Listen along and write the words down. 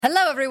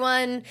Hello,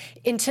 everyone.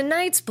 In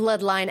tonight's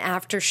Bloodline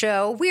After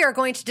Show, we are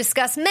going to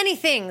discuss many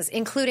things,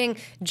 including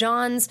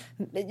John's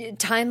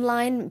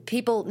timeline,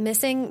 people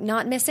missing,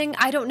 not missing.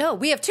 I don't know.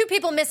 We have two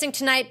people missing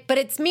tonight, but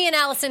it's me and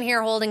Allison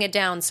here holding it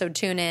down, so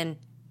tune in.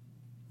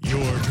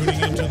 You're tuning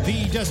into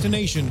the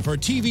destination for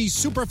TV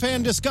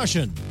superfan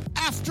discussion,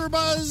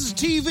 AfterBuzz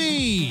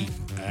TV.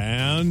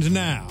 And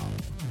now,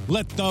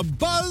 let the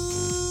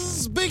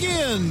buzz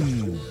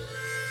begin.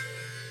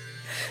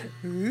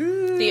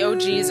 The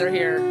OGs are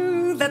here.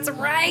 That's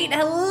right.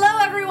 Hello,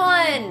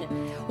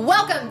 everyone.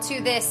 Welcome to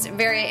this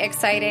very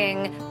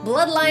exciting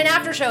Bloodline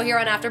After Show here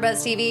on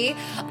AfterBuzz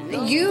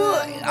TV. You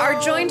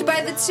are joined by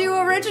the two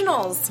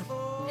originals.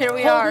 Here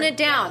we are. Holding it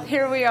down.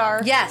 Here we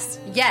are. Yes.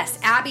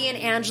 Abby and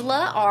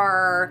Angela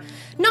are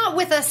not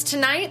with us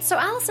tonight, so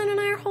Allison and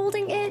I are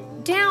holding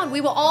it down. We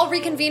will all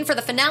reconvene for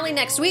the finale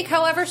next week,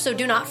 however, so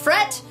do not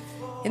fret.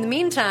 In the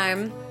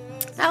meantime,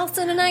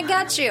 Allison and I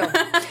got you.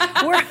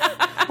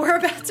 We're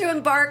about to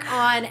embark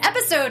on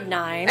episode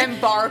 9.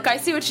 Embark. I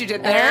see what you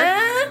did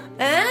there.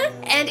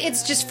 And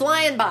it's just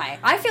flying by.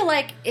 I feel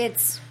like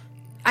it's...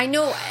 I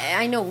know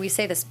we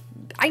say this...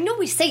 I know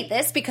we say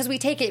this because we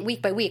take it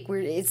week by week.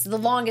 It's the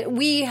longest.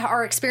 We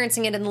are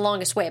experiencing it in the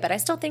longest way, but I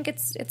still think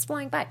it's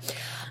flying by.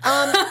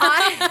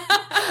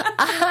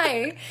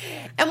 I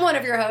am one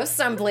of your hosts.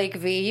 I'm Blake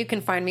V. You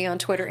can find me on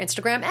Twitter,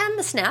 Instagram, and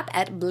the Snap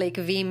at Blake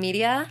V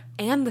Media.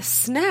 And the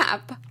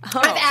Snap.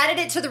 Oh. I've added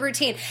it to the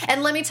routine,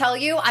 and let me tell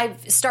you,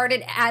 I've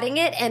started adding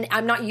it, and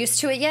I'm not used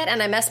to it yet,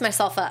 and I messed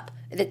myself up.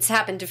 It's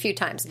happened a few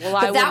times. Well,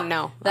 I wouldn't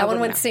know. That one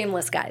went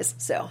seamless, guys.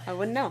 So I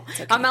wouldn't know.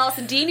 Okay. I'm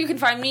Allison Dean. You can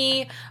find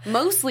me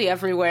mostly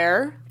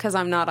everywhere, because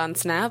I'm not on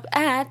Snap,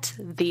 at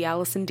the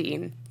Allison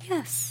Dean.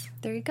 Yes.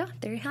 There you go.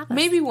 There you have it.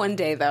 Maybe one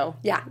day, though.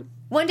 Yeah.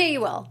 One day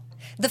you will.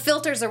 The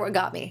filters are what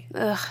got me.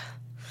 Ugh.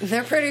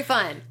 They're pretty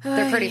fun.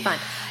 They're pretty fun.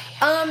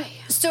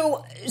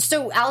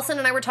 So Allison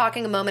and I were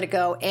talking a moment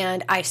ago,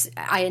 and I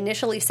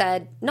initially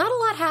said not a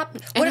lot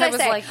happened. What did I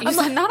say? Like, you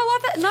said not a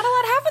lot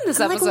happened this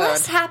episode. Like,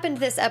 less happened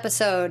this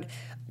episode.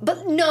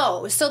 But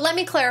no, so let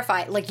me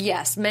clarify. Like,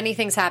 yes, many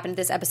things happened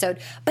this episode,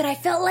 but I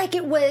felt like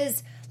it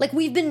was like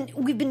we've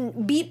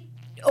been beat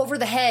over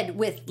the head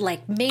with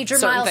like major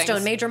milestone,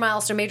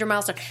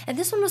 and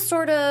this one was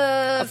sort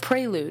of a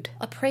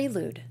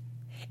prelude.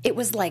 It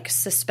was like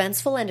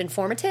suspenseful and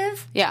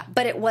informative. Yeah,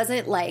 but it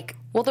wasn't like.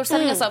 Well, they're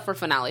setting us up for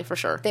finale for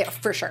sure.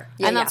 For sure,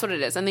 and that's what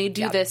it is. And they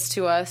do this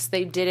to us.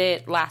 They did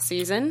it last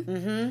season.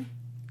 Mm-hmm.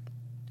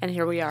 And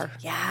here we are.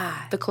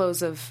 Yeah.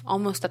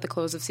 Almost at the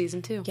close of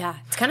season 2. Yeah.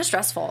 It's kind of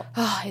stressful.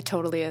 Oh, it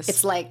totally is.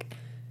 It's like,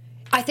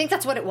 I think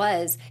that's what it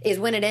was, is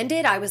when it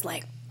ended, I was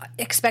like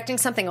expecting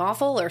something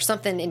awful or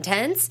something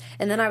intense.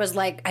 And then I was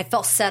like, I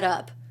felt set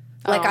up.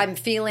 Like I'm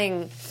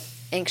feeling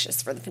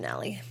anxious for the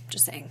finale.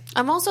 Just saying.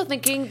 I'm also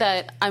thinking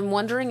that I'm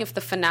wondering if the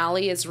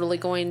finale is really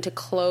going to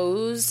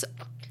close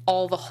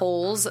all the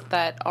holes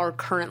that are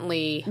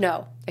currently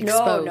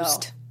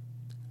exposed.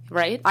 No.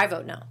 Right? I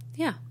vote no.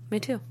 Yeah,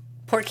 me too.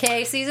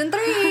 Porque season 3.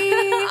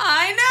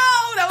 I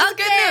know. That was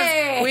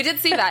good news. We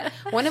did see that.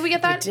 When did we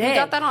get that? We did. We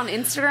got that on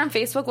Instagram,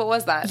 Facebook. What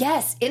was that?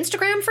 Yes,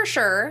 Instagram for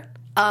sure.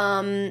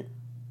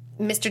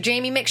 Mr.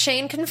 Jamie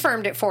McShane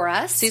confirmed it for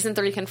us. Season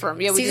 3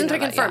 confirmed. Yeah, we Season do 3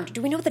 know confirmed. That, yeah.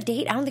 Do we know the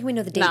date? I don't think we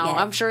know the date yet. No,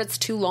 I'm sure it's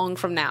too long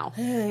from now.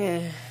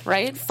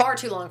 Right? Far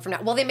too long from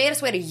now. Well, they made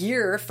us wait a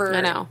year for... I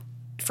know.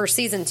 For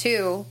season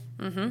 2.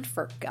 Mm-hmm.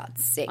 For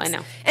God's sakes. I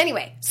know.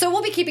 Anyway, so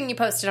we'll be keeping you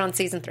posted on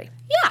season 3.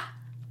 Yeah.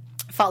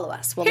 Follow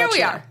us. Here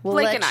we are. We'll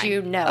Blake let and I.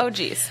 you know. Oh,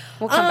 geez.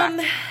 We'll come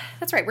back.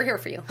 That's right. We're here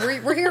for you.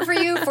 We're here for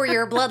you for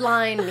your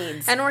bloodline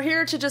needs. And we're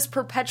here to just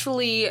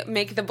perpetually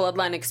make the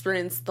bloodline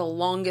experience the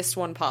longest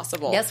one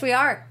possible. Yes, we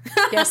are.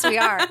 Yes, we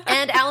are.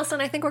 And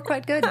Allison, I think we're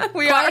quite good.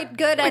 We quite are.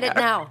 good at it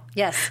now.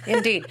 Yes,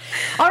 indeed.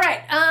 All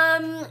right.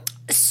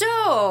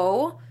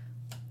 So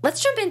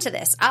let's jump into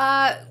this.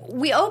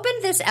 We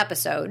opened this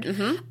episode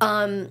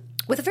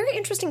with a very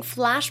interesting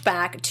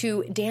flashback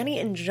to Danny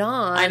and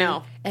John. I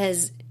know.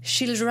 As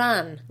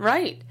children.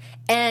 Right.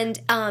 And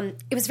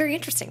it was very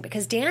interesting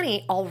because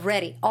Danny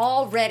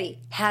already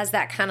has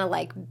that kind of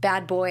like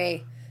bad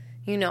boy,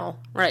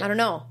 right. I don't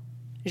know,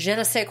 je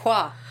ne sais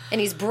quoi.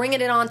 And he's bringing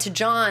it on to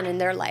John, and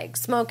they're like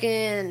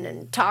smoking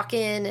and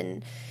talking,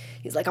 and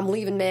he's like, I'm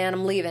leaving, man,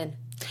 I'm leaving.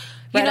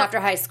 Right after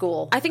high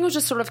school. I think it was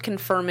just sort of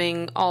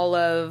confirming all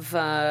of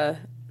the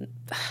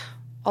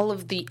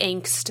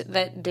angst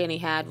that Danny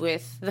had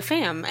with the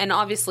fam. And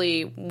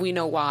obviously we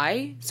know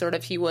why. Sort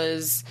of he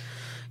was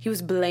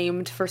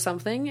blamed for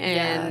something,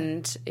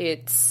 and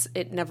it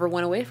never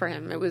went away for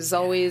him. It was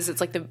always,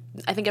 it's like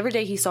I think every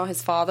day he saw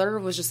his father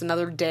was just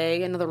another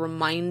day, another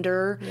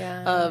reminder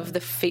of the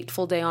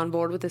fateful day on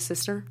board with his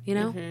sister,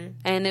 Mm-hmm.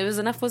 And it was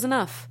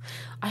enough.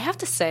 I have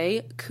to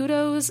say,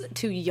 kudos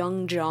to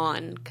young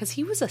John, because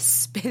he was a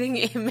spitting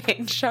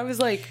image. I was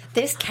like...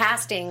 This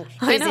casting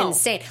is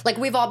insane. Like,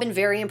 we've all been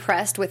very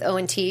impressed with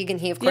Owen Teague, and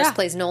he, of course,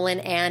 plays Nolan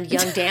and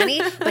young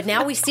Danny, but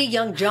now we see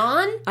young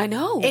John. I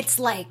know. It's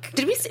like...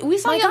 We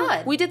saw my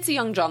see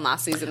young John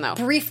last season, though.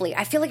 Briefly.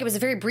 I feel like it was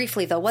very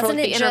briefly, though. Wasn't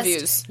it the just...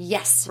 interviews.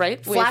 Yes.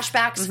 Right?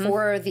 Flashbacks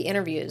for the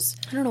interviews.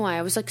 I don't know why.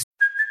 I was like...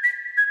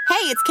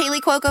 Hey, it's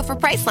Kaylee Cuoco for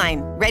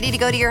Priceline. Ready to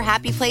go to your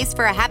happy place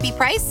for a happy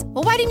price?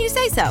 Well, why didn't you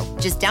say so?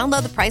 Just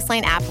download the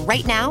Priceline app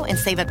right now and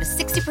save up to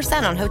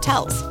 60% on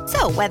hotels.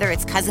 So whether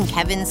it's Cousin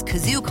Kevin's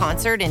Kazoo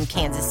Concert in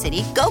Kansas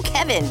City, go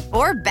Kevin,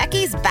 or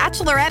Becky's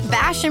Bachelorette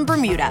Bash in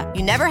Bermuda,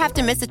 you never have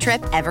to miss a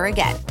trip ever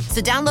again.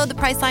 So download the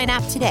Priceline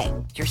app today.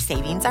 Your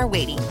savings are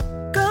waiting.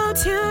 Go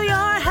to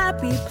your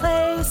happy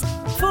place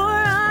for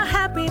a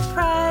happy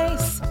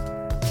price.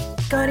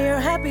 Go to your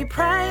happy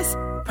price,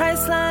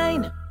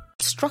 Priceline.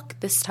 Struck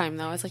this time,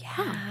 though. I was like,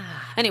 yeah.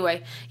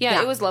 Anyway,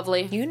 it was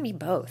lovely. You and me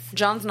both.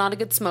 John's not a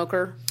good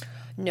smoker.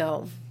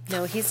 No,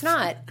 he's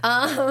not.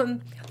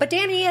 But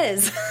Danny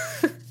is.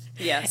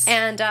 Yes.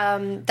 And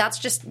that's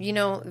just,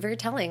 very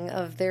telling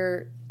of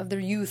their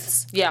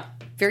youths. Yeah.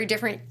 Very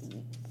different.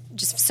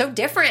 Just so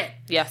different.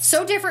 Yes.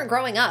 So different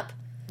growing up.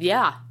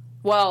 Yeah.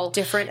 Well,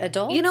 different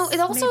adults. It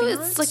also maybe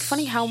it's not. like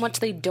funny how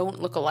much they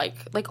don't look alike.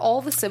 Like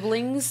all the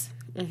siblings.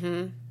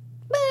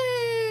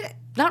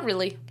 Not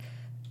really.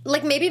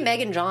 Like maybe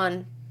Meg and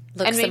John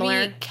look And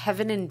similar. maybe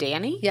Kevin and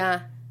Danny.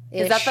 Yeah.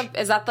 Is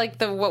that like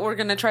the what we're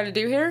gonna try to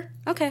do here?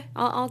 Okay,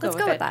 I'll go Let's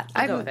with go it. with that.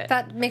 I'll go with it.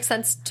 That makes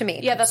sense to me.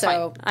 Yeah, that's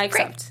fine. I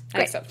accept.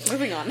 Great. I accept.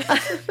 Moving on.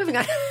 Moving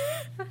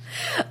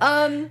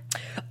on.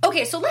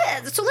 Okay, so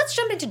let's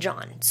jump into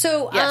John.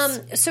 So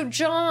Yes. so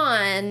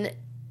John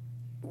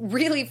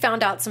really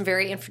found out some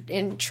very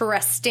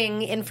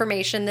interesting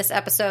information this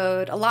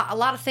episode. A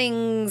lot of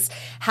things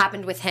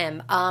happened with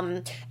him.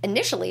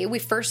 Initially, we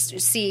first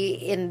see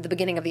in the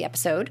beginning of the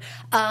episode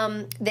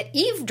that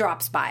Eve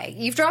drops by.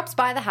 Eve drops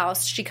by the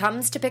house. She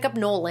comes to pick up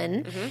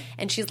Nolan,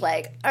 and she's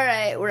like, "All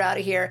right, we're out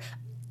of here."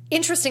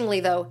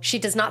 Interestingly, though, she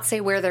does not say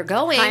where they're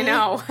going. I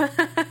know.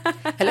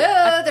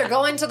 Hello, they're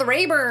going to the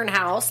Rayburn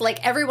house.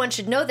 Like, everyone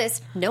should know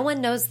this. No one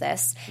knows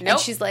this. Nope. And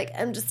she's like,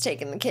 I'm just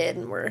taking the kid,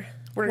 and we're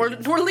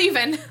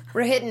leaving.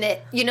 we're hitting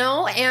it,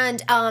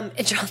 And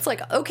John's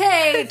like,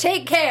 okay,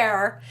 take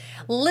care.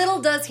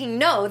 Little does he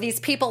know these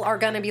people are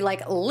going to be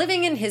like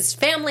living in his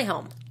family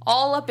home.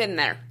 All up in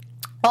there.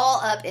 All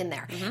up in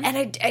there.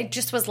 And I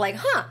just was like,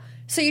 huh.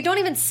 So you don't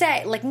even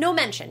say, like, no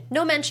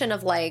mention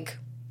of like,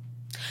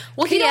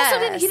 Well, he P.S. also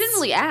didn't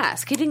really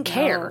ask. He didn't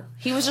care.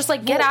 He was just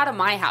like, get out of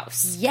my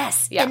house.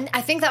 yes. Yeah. And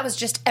I think that was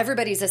just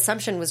everybody's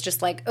assumption was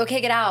just like,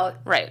 okay, get out.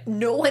 Right.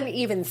 No one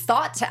even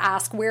thought to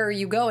ask, where are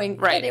you going?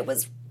 Right. And it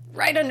was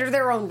right under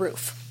their own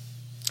roof.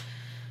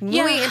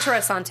 Yeah. Muy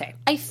interesante.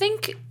 I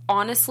think,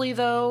 honestly,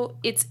 though,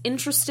 it's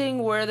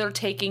interesting where they're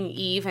taking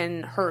Eve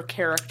and her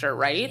character,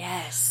 right?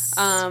 Yes.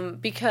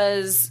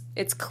 Because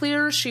it's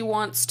clear she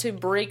wants to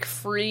break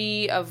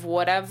free of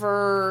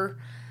whatever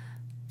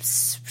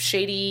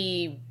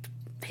shady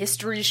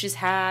history she's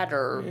had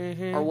or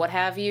what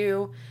have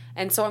you.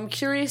 And so I'm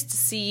curious to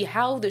see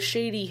how the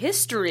shady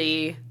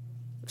history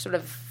sort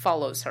of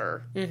follows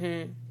her,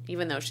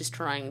 even though she's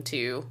trying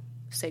to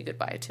say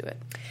goodbye to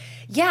it.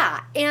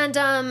 Yeah,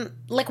 and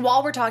like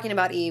while we're talking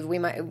about Eve,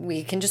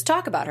 we can just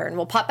talk about her, and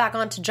we'll pop back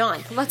on to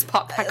John. Let's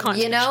pop back on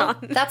to John.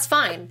 That's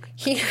fine.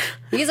 He's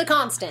a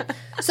constant.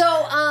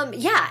 So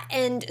yeah,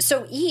 and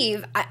so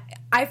Eve,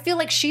 I feel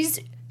like she's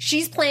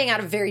playing out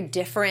a very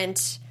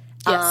different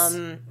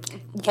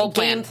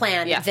game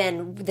plan Yeah.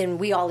 than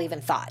we all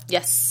even thought.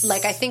 Yes.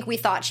 Like, I think we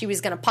thought she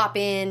was going to pop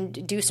in,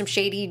 do some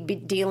shady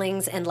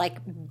dealings, and like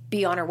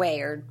be on her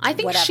way or I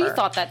think whatever. she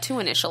thought that too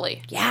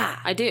initially. Yeah.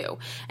 I do.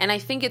 And I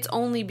think it's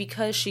only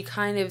because she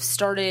kind of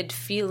started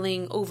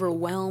feeling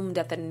overwhelmed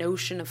at the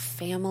notion of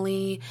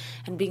family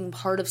and being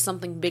part of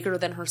something bigger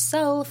than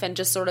herself and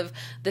just sort of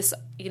this,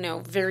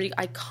 very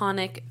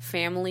iconic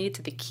family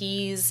to the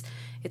Keys.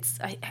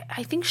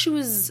 I think she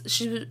was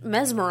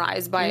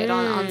mesmerized by it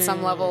on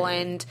some level,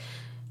 and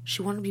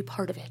she wanted to be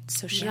part of it.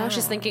 So now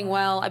she's thinking,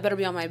 well, I better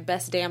be on my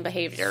best damn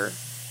behavior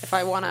if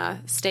I want to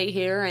stay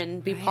here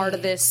and be part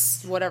of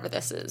this, whatever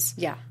this is.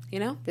 Yeah.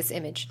 This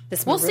image.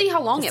 We'll see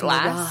how long it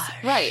lasts.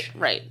 Mirage.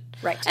 Right.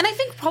 And I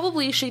think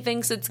probably she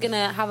thinks it's going to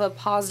have a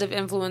positive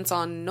influence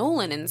on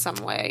Nolan in some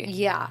way.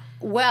 Yeah.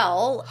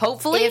 Well,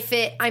 hopefully, if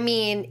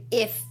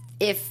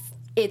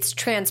it's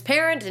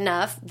transparent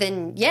enough,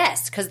 then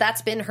yes, because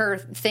that's been her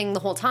thing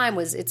the whole time.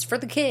 Was it's for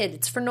the kid,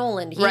 it's for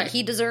Nolan.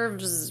 He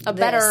deserves a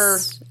better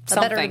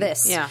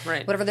this. Yeah,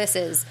 right. Whatever this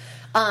is.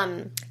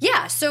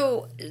 Yeah.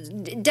 So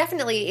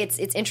definitely, it's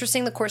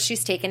interesting the course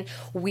she's taken.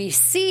 We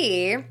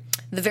see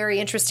the very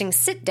interesting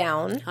sit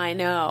down. I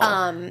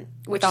know.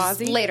 With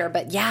Ozzy later,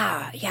 but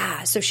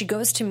yeah. So she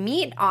goes to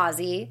meet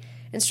Ozzy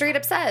and straight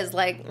up says,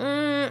 like,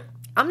 I'm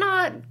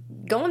not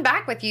going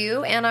back with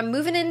you, and I'm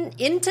moving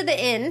into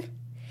the inn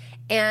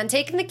and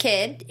taking the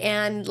kid,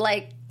 and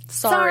like,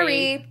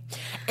 sorry.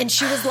 And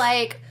she was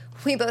like,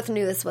 we both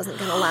knew this wasn't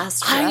going to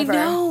last forever. I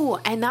know.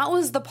 And that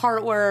was the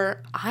part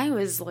where I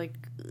was like,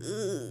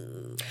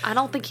 ugh, I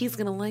don't think he's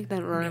going to like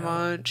that very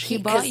much. He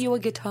bought you a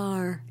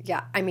guitar.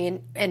 Yeah, I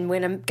mean, and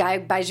when a guy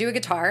buys you a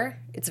guitar,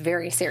 it's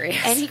very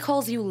serious. And he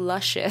calls you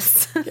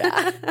luscious.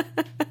 Yeah.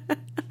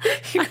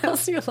 He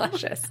calls you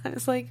luscious. I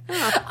was like,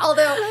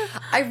 Although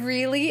I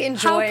really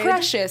enjoyed... how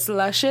precious,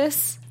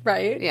 luscious.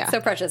 Right? Yeah.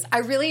 So precious. I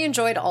really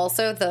enjoyed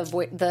also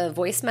the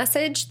voice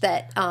message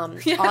that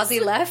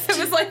Ozzy left. It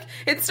was like,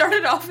 it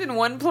started off in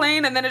one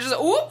plane and then it just,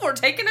 oop, we're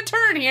taking a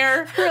turn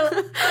here.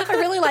 I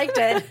really liked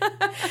it.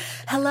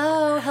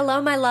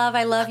 Hello, my love.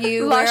 I love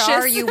you. Luscious.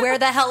 Where are you? Where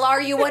the hell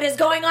are you? What is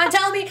going on?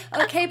 Tell me.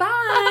 Okay,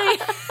 bye.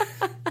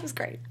 It was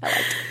great. I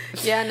liked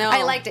it. Yeah, no.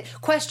 I liked it.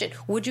 Question,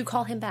 would you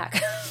call him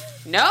back?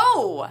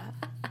 No.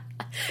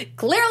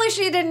 Clearly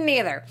she didn't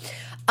either.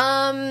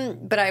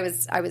 But I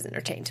was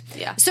entertained.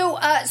 Yeah. So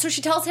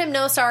she tells him,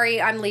 no, sorry,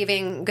 I'm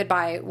leaving.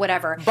 Goodbye,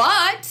 whatever.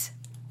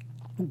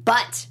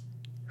 But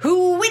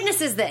who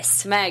witnesses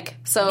this? Meg.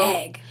 So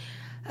Meg.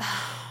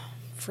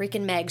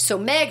 Freaking Meg. So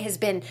Meg has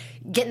been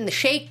getting the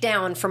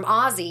shakedown from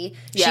Ozzy.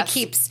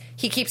 Yes.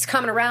 He keeps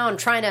coming around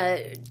trying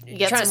to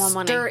Get some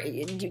more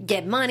money.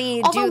 Get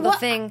money, Although do the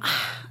thing.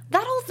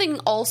 That whole thing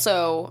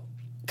also,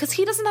 because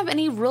he doesn't have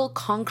any real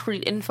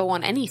concrete info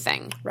on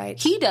anything. Right.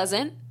 He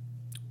doesn't.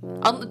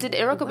 Did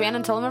Eric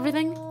O'Bannon tell him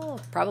everything?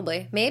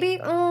 Probably. Maybe.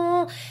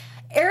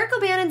 Eric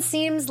O'Bannon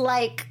seems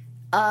like,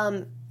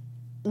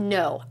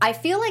 no. I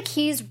feel like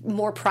he's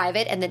more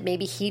private and that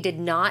maybe he did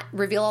not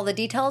reveal all the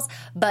details,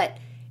 but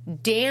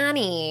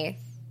Danny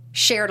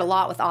shared a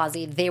lot with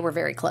Ozzy. They were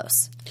very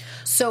close.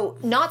 So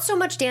not so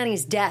much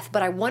Danny's death,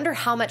 but I wonder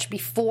how much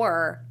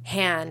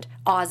beforehand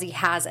Ozzy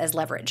has as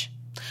leverage.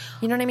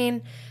 You know what I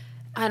mean?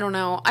 I don't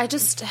know. I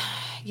just,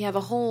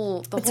 the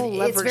whole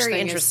leverage it's very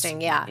thing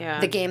interesting, is, yeah.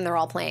 The game they're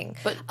all playing.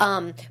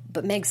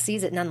 But Meg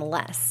sees it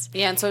nonetheless.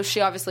 Yeah, and so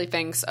she obviously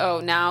thinks,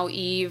 oh, now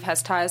Eve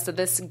has ties to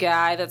this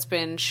guy that's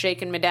been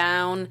shaking me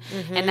down,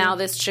 and now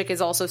this chick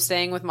is also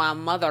staying with my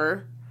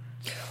mother.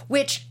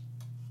 Which,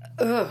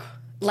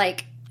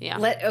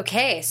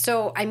 okay,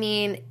 so, I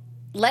mean,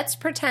 let's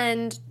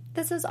pretend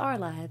this is our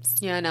lives.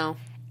 Yeah, I know.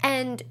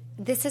 And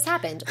this has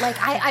happened. Like,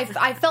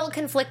 I felt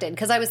conflicted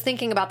because I was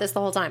thinking about this the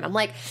whole time. I'm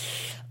like,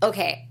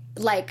 okay,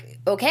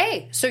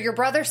 so your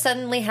brother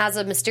suddenly has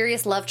a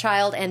mysterious love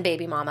child and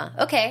baby mama.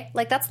 Okay,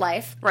 like, that's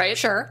life. Right.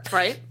 Sure.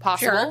 Right.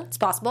 Possible. Sure. It's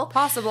possible.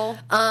 Possible.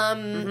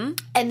 And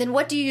then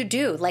what do you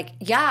do? Like,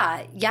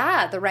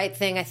 the right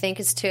thing, I think,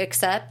 is to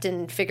accept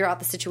and figure out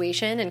the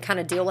situation and kind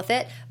of deal with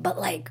it. But,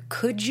 like,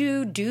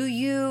 do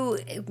you?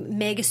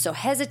 Meg is so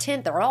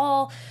hesitant. They're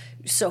all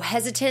so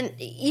hesitant.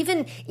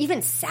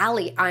 Even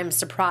Sally, I'm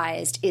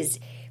surprised, is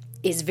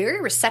very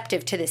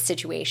receptive to this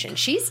situation.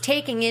 She's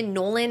taking in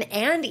Nolan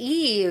and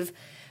Eve,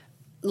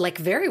 like,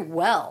 very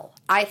well,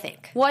 I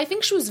think. Well, I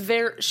think she was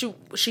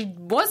she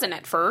wasn't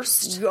at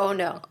first. Oh,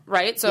 no.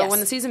 Right? So Yes. when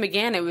the season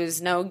began, it was,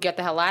 no, get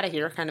the hell out of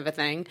here kind of a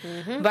thing.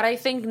 But I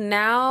think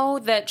now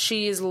that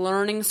she's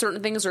learning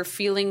certain things or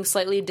feeling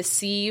slightly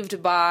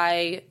deceived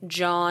by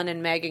John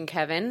and Meg and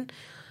Kevin,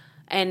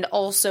 and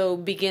also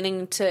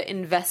beginning to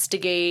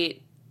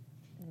investigate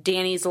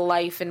Danny's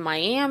life in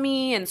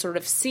Miami and sort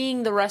of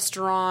seeing the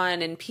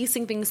restaurant and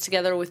piecing things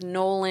together with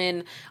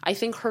Nolan, I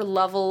think her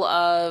level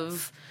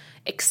of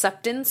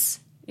acceptance,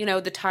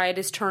 the tide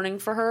is turning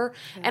for her.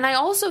 Yeah. And I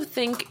also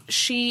think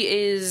she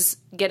is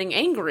getting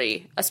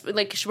angry.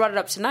 Like, she brought it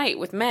up tonight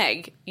with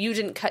Meg. You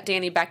didn't cut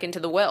Danny back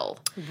into the will.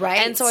 Right.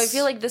 And so I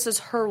feel like this is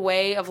her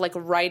way of, like,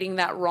 righting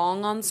that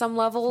wrong on some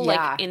level,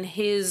 like, in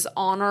his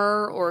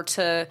honor, or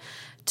to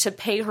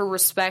pay her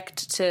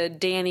respect to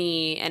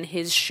Danny and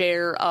his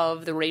share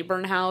of the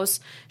Rayburn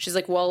house. She's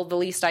like, well, the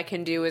least I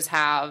can do is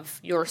have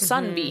your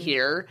son be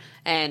here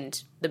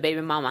and the baby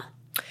mama.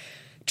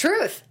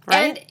 Truth.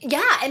 Right?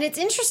 And it's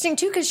interesting,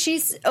 too, because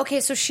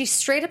so she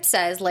straight up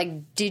says,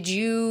 like, did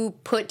you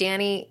put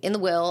Danny in the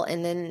will?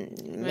 And then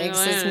Meg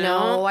says,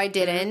 no, I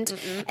didn't.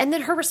 And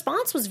then her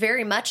response was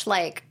very much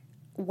like,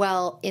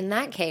 well, in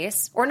that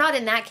case, or not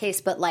in that case,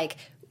 but, like,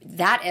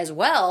 that as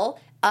well,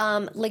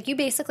 like, you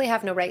basically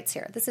have no rights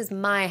here. This is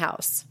my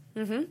house.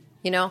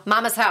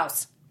 Mama's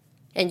house.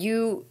 And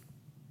you,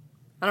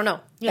 I don't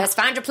know. Yeah. Let's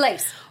find your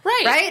place.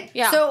 Right?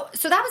 Yeah. So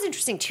that was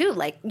interesting too.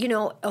 Like,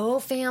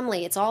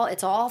 family. It's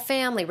all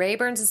family.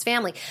 Rayburn's his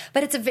family.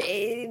 But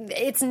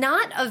it's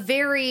not a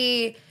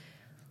very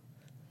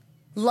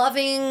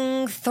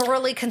loving,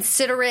 thoroughly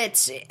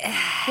considerate.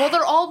 Well,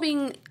 they're all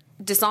being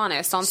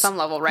dishonest on some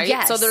level, right?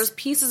 Yes. So there's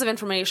pieces of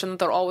information that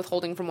they're all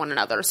withholding from one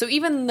another. So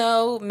even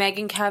though Meg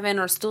and Kevin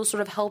are still sort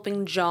of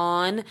helping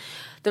John,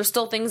 there's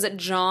still things that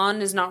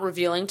John is not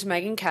revealing to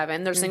Meg and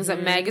Kevin. There's things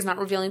that Meg is not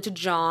revealing to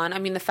John. I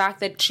mean, the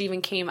fact that she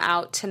even came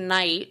out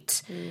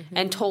tonight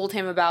and told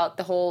him about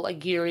the whole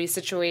Aguirre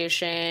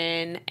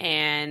situation,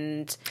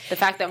 and the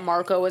fact that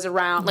Marco was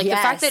around. Like, the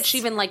fact that she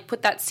even, like,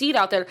 put that seed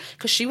out there,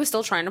 because she was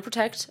still trying to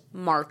protect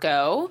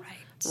Marco.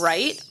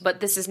 Right? But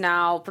this is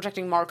now,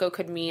 protecting Marco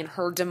could mean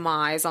her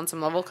demise on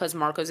some level, because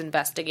Marco's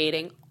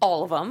investigating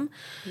all of them.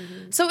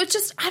 So it's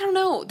just, I don't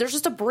know. There's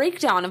just a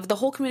breakdown of the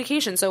whole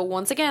communication. So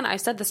once again, I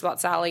said this about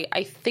Sally.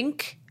 I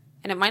think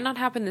and it might not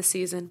happen this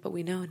season, but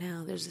we know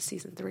now there's a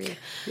season 3.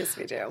 Yes,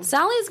 we do.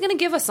 Sally's going to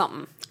give us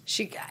something.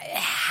 She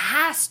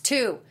has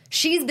to.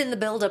 She's been the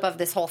buildup of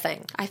this whole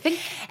thing. I think.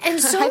 And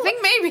so I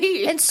think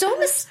maybe. And so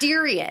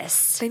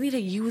mysterious. They need to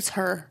use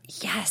her.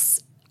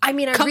 Yes. I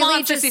mean, Come really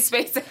on, Sissy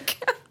Spacek.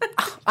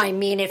 I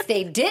mean, if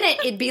they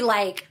didn't, it'd be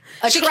like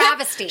a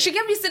travesty. She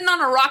can't be sitting on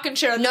a rocking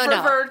chair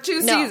for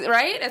 2 seasons,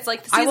 right? It's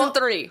like season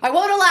 3. I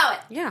won't allow it.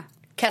 Yeah.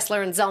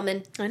 Kessler and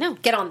Zellman. I know.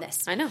 Get on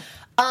this. I know.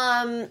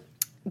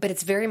 But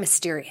it's very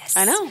mysterious.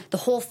 I know. The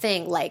whole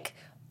thing, like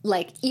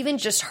even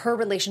just her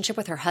relationship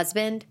with her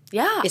husband,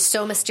 Yeah. is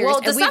so mysterious.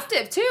 Well,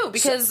 deceptive too,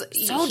 because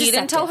so he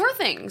didn't tell deceptive. her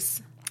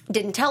things.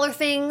 Didn't tell her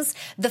things.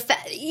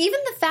 Even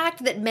the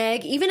fact that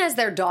Meg, even as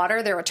their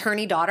daughter, their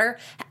attorney daughter,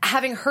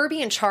 having her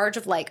be in charge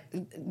of like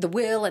the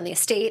will and the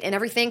estate and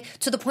everything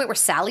to the point where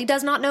Sally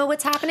does not know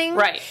what's happening,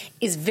 Right.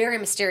 is very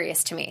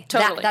mysterious to me.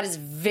 Totally. That is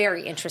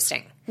very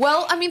interesting.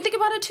 Well, I mean, think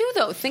about it too,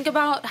 though. Think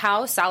about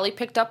how Sally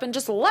picked up and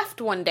just left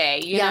one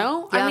day, you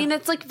know? Yeah. I mean,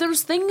 it's like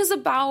there's things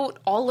about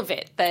all of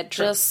it that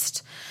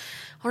just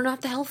are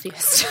not the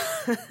healthiest.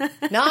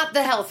 Not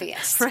the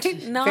healthiest,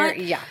 Right?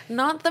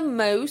 Not the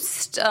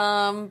most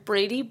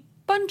Brady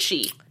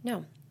Bunchy.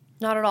 No,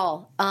 not at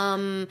all.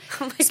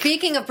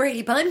 Speaking of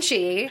Brady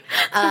Bunchy,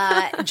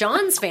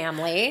 John's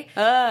family.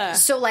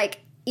 So, like,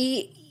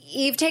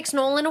 Eve takes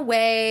Nolan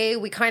away.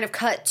 We kind of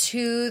cut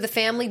to the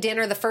family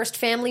dinner, the first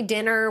family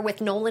dinner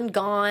with Nolan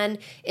gone.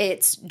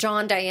 It's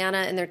John, Diana,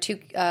 and their 2.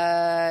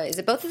 Is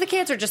it both of the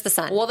kids or just the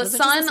son? Well, the Was it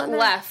just son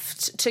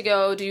left to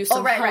go do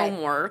some right.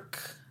 homework.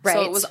 Right.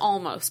 So it was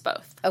almost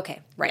both. Okay,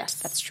 right. Yes.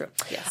 That's true.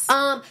 Yes.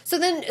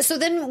 So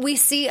then we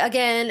see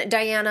again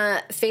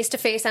Diana face to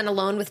face and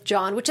alone with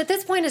John, which at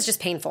this point is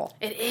just painful.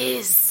 It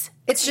is.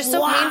 It's just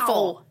so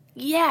painful.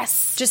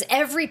 Yes. Just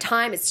every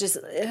time it's just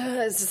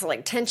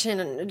like tension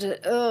and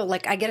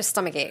like I get a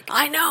stomach ache.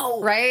 I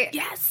know. Right?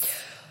 Yes.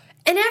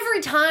 And every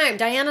time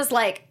Diana's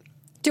like,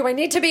 "Do I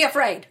need to be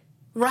afraid?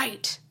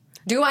 Right.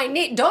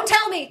 Don't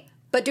tell me,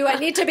 but do I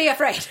need to be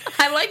afraid?"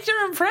 I liked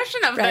your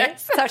impression of Right?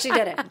 this. That's how she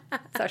did it.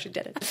 That's how she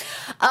did it.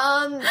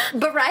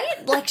 But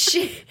right? Like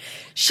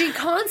she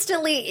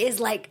constantly is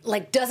like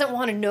doesn't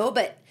want to know,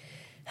 but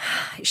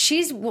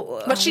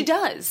But she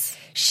does.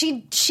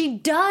 She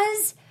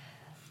does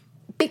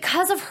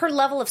because of her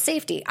level of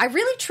safety. I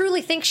really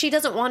truly think she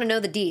doesn't want to know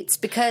the deets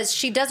because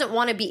she doesn't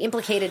want to be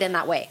implicated in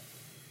that way.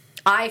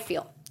 I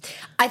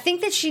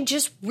think that she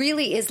just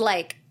really is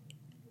like,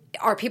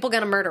 are people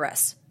going to murder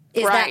us?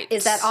 Right.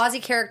 Is that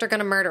Aussie character going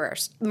to murder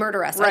us? Are they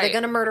Right.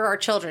 going to murder our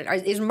children?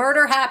 Is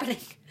murder happening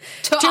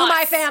to us.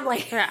 my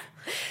family? Yeah.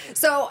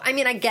 So, I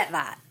mean, I get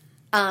that.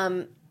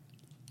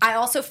 I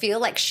also feel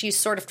like she's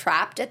sort of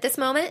trapped at this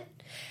moment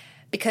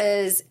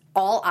because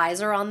all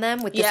eyes are on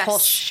them with this Yes. whole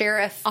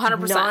sheriff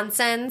 100%.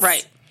 nonsense.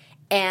 Right.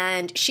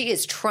 And she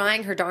is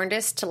trying her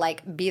darndest to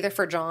like be there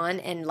for John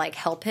and like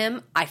help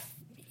him.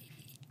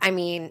 I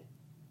mean,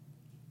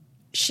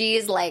 she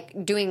is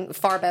like doing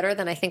far better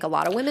than I think a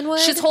lot of women would.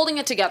 She's holding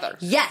it together.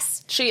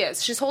 Yes. She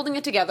is. She's holding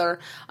it together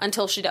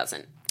until she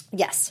doesn't.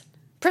 Yes.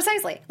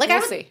 Precisely. Like We'll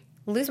I would see.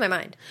 lose my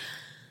mind.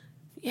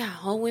 Yeah,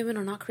 all women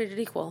are not created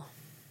equal.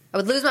 I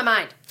would lose my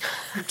mind.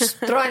 I'm just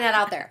throwing that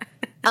out there.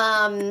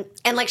 And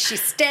like she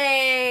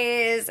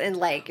stays and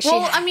like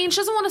Well, I mean, she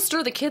doesn't want to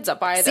stir the kids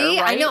up either. See,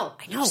 I right? know.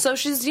 So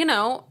she's, I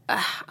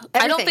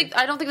don't think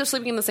they're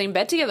sleeping in the same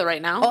bed together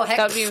right now. Oh, heck.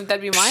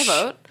 That'd be my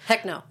vote,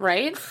 heck no.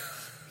 right?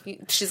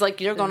 She's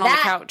like, you're going on the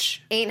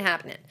couch. Ain't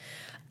happening.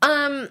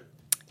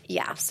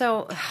 Yeah.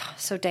 So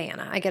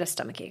Diana, I get a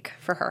stomach ache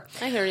for her.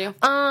 I hear you.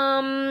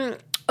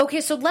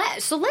 Okay. So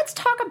let's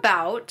talk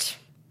about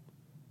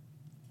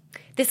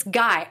this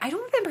guy. I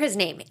don't remember his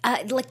name.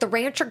 Like the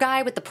rancher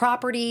guy with the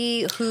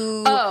property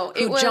who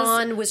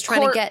John was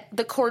trying to get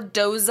the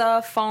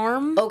Cordoza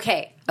farm.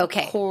 Okay.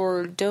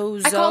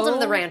 Cordoza. I called him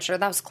the rancher.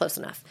 That was close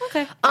enough.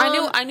 Okay.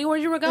 I knew where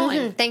you were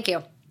going. Thank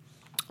you.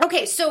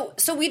 Okay, so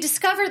we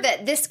discover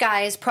that this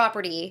guy's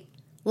property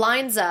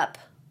lines up.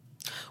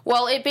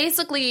 Well, it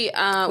basically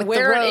With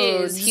where the it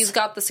is, roads. he's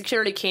got the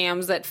security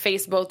cams that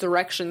face both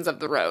directions of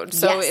the road,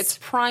 so Yes. it's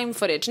prime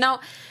footage. Now,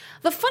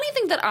 the funny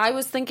thing that I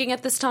was thinking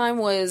at this time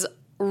was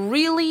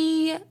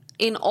really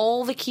in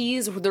all the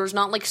keys, there's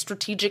not like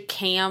strategic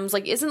cams.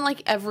 Like, isn't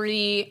like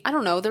every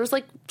there's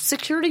like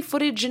security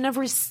footage in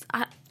every.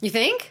 You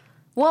think?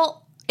 Well,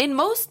 in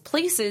most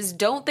places,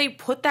 don't they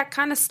put that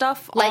kind of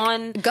stuff Like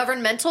on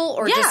governmental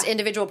or Yeah. just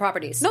individual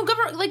properties? No,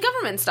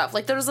 government stuff.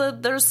 Like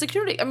there's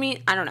security. I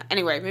mean, I don't know.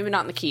 Anyway, maybe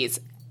not in the keys.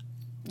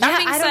 Yeah, That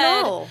being I said,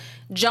 don't know.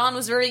 John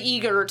was very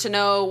eager to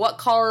know what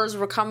cars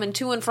were coming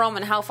to and from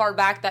and how far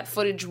back that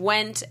footage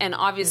went, and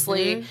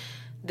obviously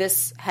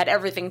this had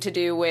everything to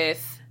do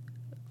with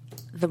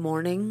the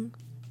morning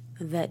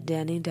that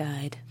Danny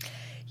died.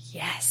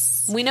 Yes.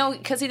 We know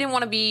because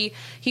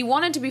he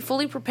wanted to be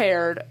fully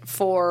prepared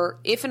for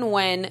if and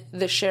when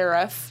the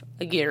sheriff,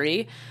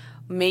 Aguirre,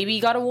 maybe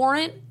got a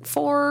warrant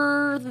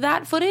for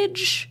that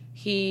footage.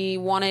 He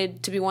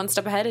wanted to be one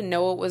step ahead and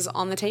know it was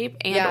on the tape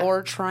and Yeah.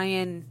 or try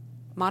and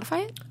modify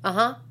it.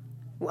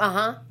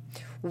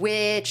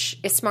 which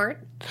is smart.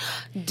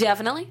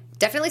 Definitely.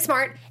 Definitely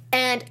smart.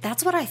 And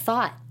that's what I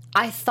thought.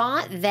 I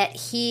thought that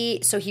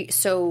he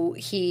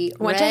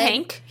Went to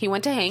Hank. He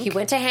went to Hank. He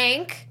went to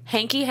Hank.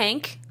 Hanky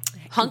Hank.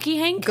 Hunky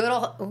Hank. Good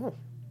old, ooh,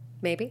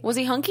 maybe. Was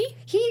he hunky?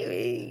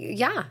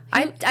 Yeah.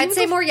 I'd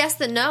say more yes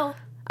than no.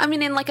 I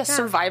mean, in like a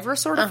survivor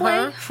sort of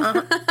way.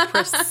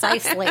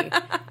 Precisely.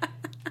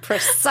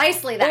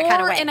 Precisely that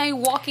kind of way. Or in a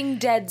Walking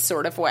Dead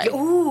sort of way.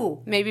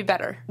 Ooh. Maybe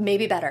better.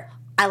 Maybe better.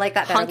 I like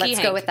that better. Hunky Let's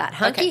Hank. go with that.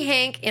 Hunky Okay.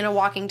 Hank in a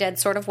Walking Dead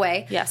sort of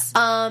way. Yes.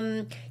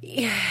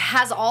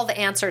 Has all the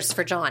answers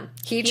for John.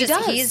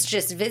 does. He's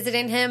just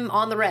visiting him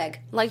on the reg.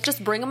 Like,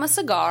 just bring him a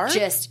cigar.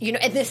 Just, and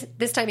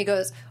this time he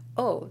goes,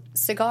 "Oh,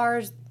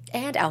 cigars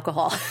and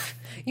alcohol.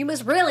 You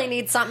must really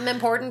need something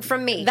important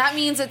from me." That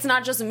means it's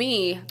not just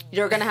me.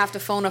 You're going to have to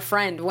phone a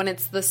friend when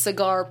it's the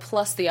cigar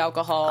plus the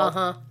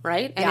alcohol.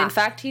 Right? And Yeah. in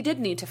fact, he did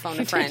need to phone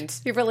a friend.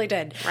 He really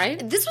did. Right?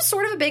 This was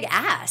sort of a big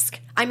ask.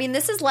 I mean,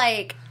 this is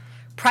like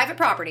private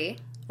property.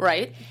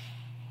 Right?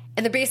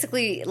 And they're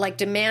basically like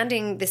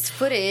demanding this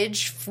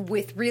footage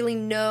with really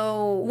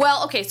no.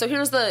 Well, okay, so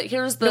here's the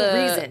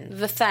reason.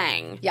 The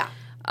thing. Yeah.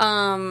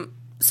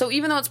 So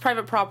even though it's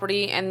private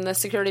property and the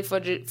security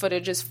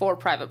footage is for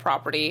private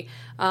property,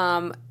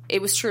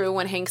 it was true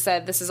when Hank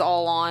said this is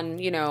all on,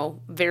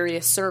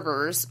 various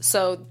servers.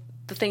 So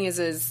the thing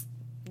is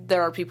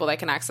there are people that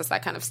can access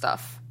that kind of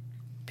stuff.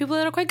 People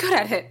that are quite good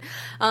at it.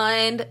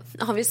 And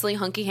obviously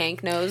Hunky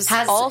Hank knows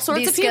Has all sorts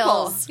these of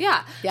people. skills.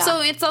 Yeah. Yeah.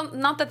 So it's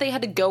not that they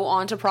had to go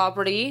onto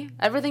property.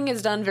 Everything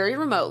is done very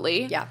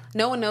remotely. Yeah.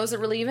 No one knows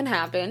it really even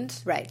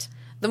happened. Right.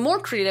 The more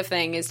creative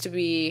thing is to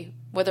be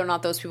whether or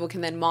not those people can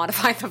then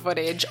modify the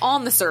footage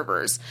on the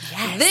servers.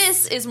 Yes.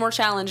 This is more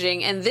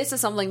challenging, and this is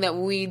something that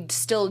we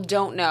still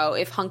don't know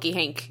if Hunky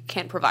Hank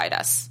can provide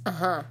us.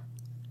 Uh-huh.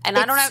 And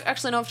I don't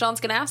actually know if John's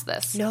going to ask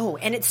this. No,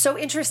 and it's so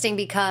interesting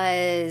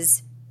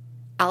because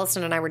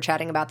Allison and I were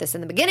chatting about this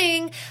in the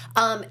beginning.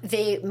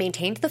 They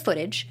maintained the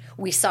footage.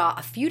 We saw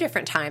a few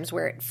different times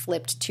where it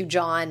flipped to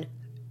John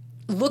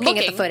looking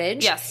at the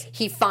footage. Yes.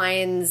 He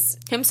finds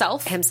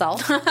Himself.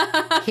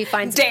 He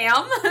finds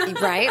Damn.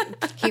 right.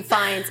 He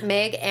finds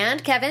Meg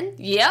and Kevin,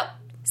 Yep.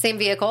 same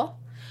vehicle,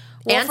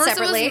 Well, and first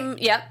separately, it was,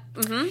 yep.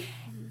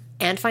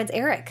 and finds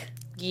Eric.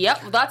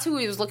 Yep. That's who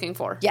he was looking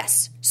for.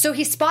 Yes. So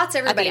he spots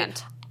everybody.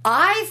 end.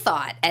 I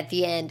thought at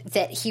the end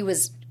that he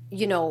was,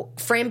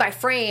 frame by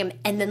frame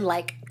and then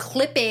like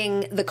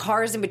clipping the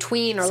cars in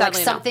between or Sadly, like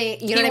no. something.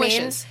 You He know what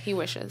wishes. I mean? He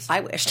wishes. I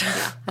wished. I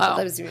thought Oh.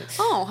 that was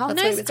Oh, how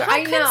that's nice. what it was. How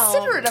I know.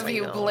 considerate of I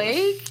you, know.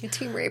 Blake. You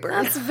Team Rayburn.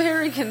 That's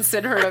very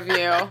considerate of you.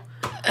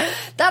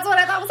 That's what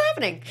I thought was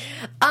happening.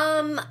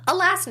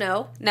 Alas,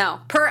 no. No.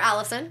 Per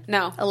Allison.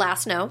 No.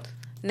 Alas, no.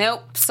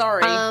 Nope.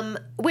 Sorry.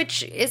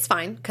 Which is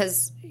fine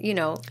because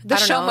The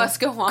show must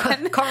go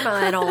on. Karma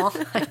and all,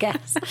 I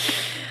guess.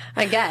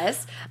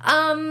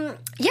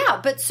 Yeah,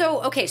 but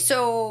so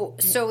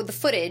the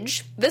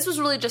footage. This was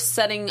really just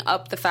setting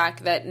up the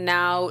fact that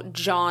now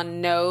John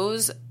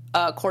knows,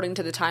 according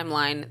to the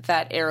timeline,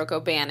 that Eric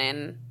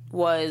O'Bannon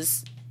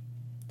was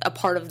a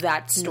part of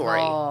that story.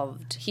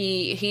 Involved.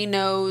 He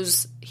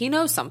knows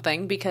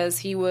something because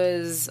he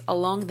was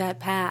along that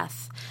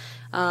path.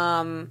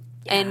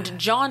 And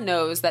John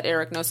knows that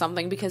Eric knows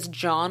something because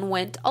John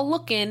went a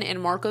look-in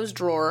Marco's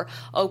drawer,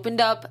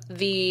 opened up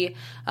the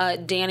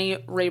Danny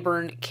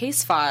Rayburn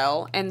case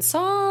file, and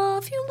saw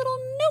a few little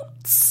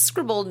notes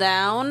scribbled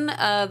down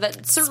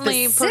that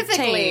certainly Specifically-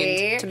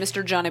 pertained to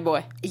Mr. Johnny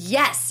Boy.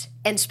 Yes,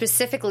 and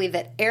specifically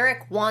that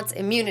Eric wants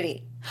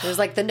immunity. There's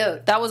like the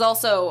note. That was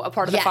also a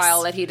part of the Yes.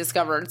 file that he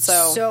discovered.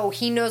 So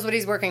he knows what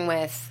he's working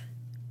with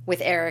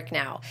Eric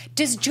now.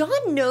 Does John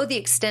know the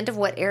extent of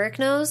what Eric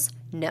knows?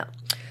 No.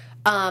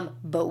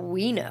 But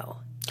we know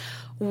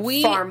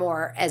far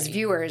more as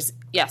viewers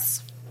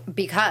yes.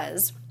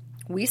 because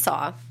we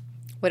saw,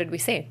 what did we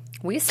see?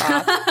 We saw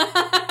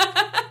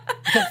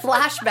the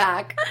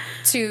flashback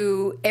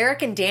to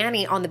Eric and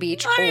Danny on the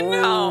beach. I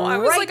know. I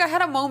was right- like, I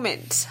had a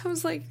moment. I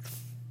was like,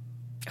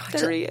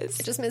 there he is.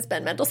 I just miss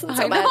Ben Mendelsohn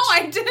so I much. know,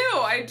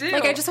 I do.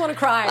 Like, I just want to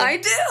cry. I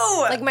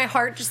do. Like, my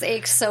heart just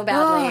aches so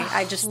badly.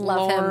 I just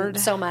love him Lord.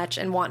 so much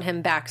and want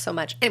him back so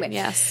much. Anyway.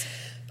 Yes.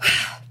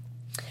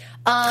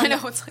 I know,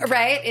 it's like,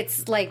 Right?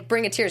 It's like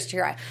bring a tears to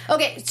your eye.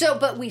 Okay,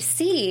 but we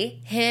see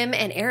him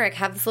and Eric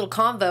have this little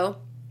convo,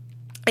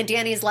 and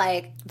Danny's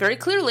like, very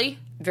clearly,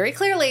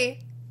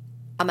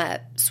 I'm going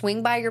to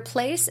swing by your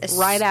place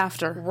right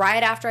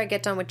after I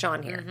get done with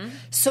John here.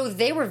 So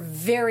they were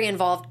very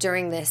involved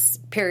during this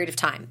period of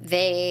time.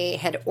 They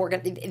had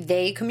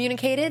they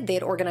communicated, they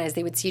had organized,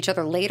 they would see each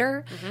other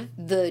later.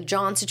 The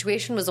John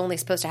situation was only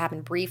supposed to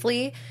happen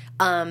briefly.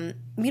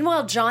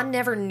 Meanwhile, John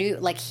never knew,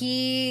 like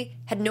he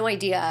had no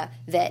idea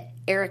that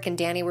Eric and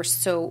Danny were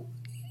so,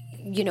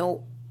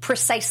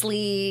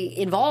 precisely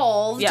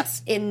involved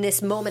Yes. in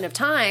this moment of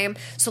time.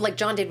 So like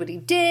John did what he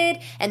did,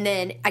 and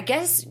then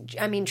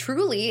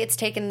truly it's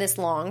taken this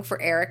long for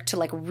Eric to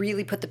like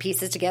really put the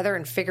pieces together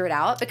and figure it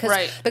out because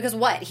Right. because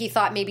what? He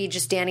thought maybe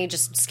just Danny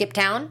just skipped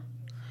town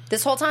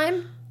this whole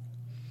time?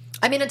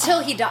 I mean,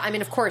 until he died. I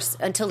mean, of course,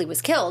 until he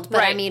was killed. But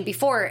I Right. mean,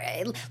 before,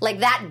 like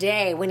that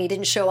day when he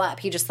didn't show up,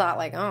 he just thought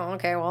like, oh,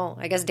 okay, well,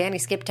 I guess Danny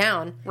skipped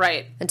town.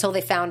 Right. Until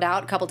they found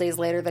out a couple days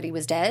later that he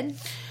was dead.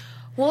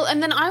 Well,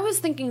 and then I was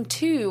thinking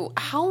too,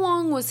 how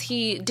long was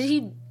he?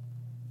 Did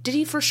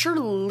he for sure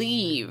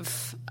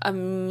leave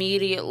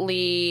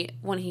immediately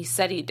when he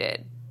said he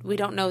did? We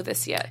don't know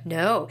this yet.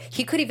 No,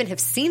 he could even have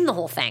seen the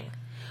whole thing.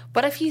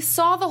 But if he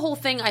saw the whole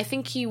thing, I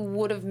think he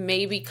would have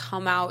maybe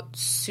come out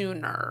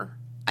sooner.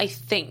 I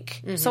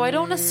think. So I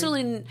don't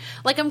necessarily...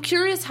 Like, I'm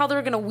curious how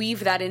they're going to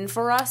weave that in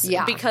for us.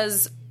 Yeah.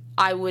 Because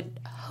I would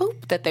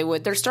hope that they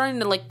would. They're starting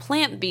to, like,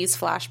 plant these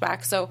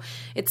flashbacks. So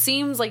it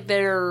seems like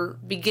they're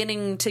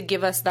beginning to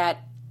give us that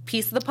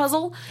piece of the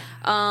puzzle.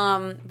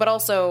 But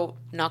also,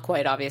 not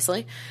quite,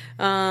 obviously.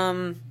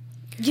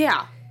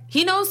 Yeah.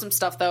 He knows some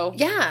stuff, though.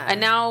 Yeah.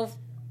 And now...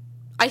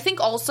 I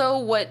think also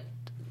what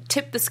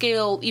tipped the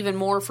scale even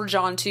more for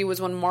John, too, was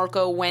when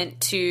Marco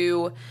went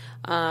to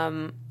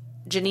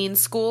Janine's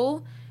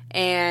school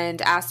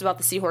and asked about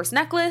the seahorse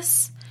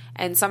necklace,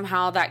 and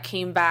somehow that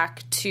came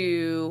back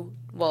to...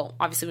 Well,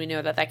 obviously we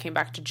know that came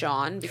back to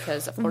John,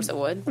 because of course it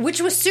would. Which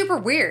was super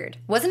weird.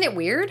 Wasn't it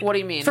weird? What do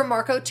you mean? For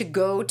Marco to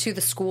go to the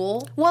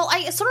school? Well,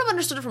 I sort of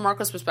understood it from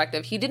Marco's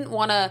perspective. He didn't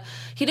want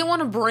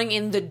to bring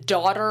in the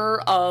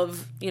daughter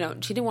of, he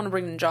didn't want to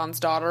bring in John's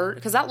daughter,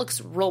 because that looks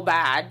real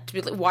bad. To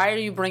be like, why are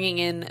you bringing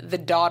in the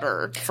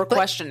daughter for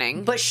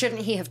questioning? But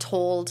shouldn't he have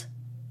told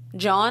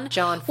John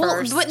first?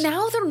 Well, but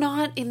now they're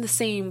not in the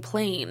same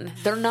plane.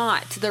 They're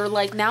not. They're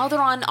like, now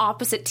they're on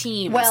opposite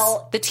teams.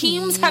 Well, the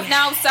teams have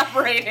now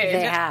separated.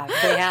 They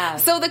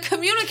have. So the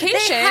communication...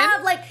 They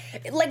have,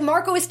 like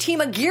Marco is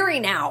Team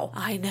Aguirre now.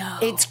 I know.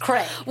 It's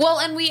crazy.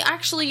 Well, and we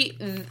actually...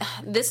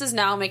 This is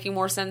now making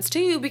more sense,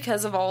 too,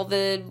 because of all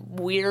the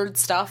weird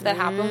stuff that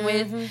happened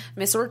with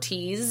Miss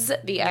Ortiz,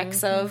 the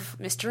ex of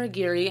Mr.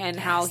 Aguirre, and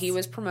how he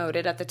was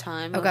promoted at the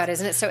time. Oh, God,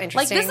 isn't it so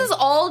interesting? Like, this is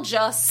all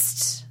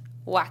just...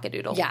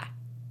 wackadoodle. Yeah.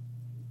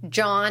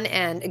 John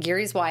and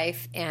Aguirre's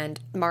wife and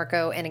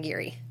Marco and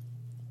Aguirre.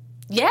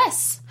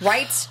 Yes.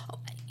 Right?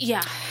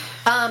 Yeah.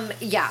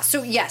 Yeah.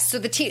 So, yes. So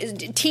the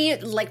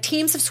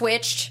teams have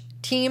switched.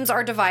 Teams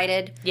are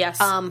divided. Yes.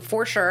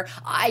 For sure.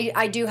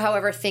 I do,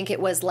 however, think it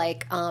was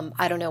like,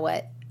 I don't know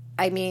what.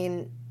 I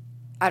mean...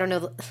 I don't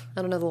know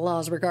the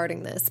laws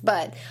regarding this,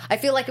 but I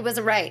feel like it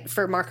wasn't right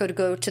for Marco to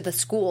go to the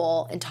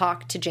school and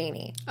talk to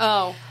Janie.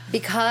 Oh.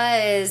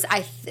 Because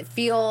I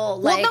feel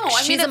like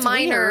she's a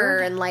minor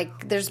and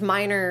like there's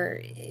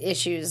minor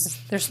issues.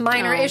 There's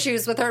minor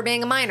issues with her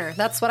being a minor.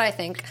 That's what I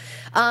think.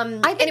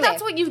 I think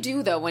that's what you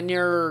do though when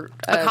you're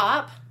a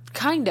cop.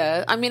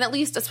 Kinda. I mean, at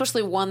least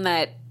especially one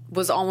that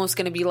was almost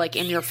going to be like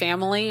in your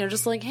family. You're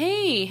just like,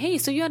 hey,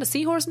 so you had a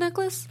seahorse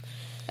necklace?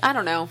 I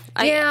don't know.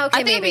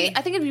 Maybe.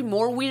 I think it'd be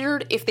more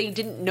weird if they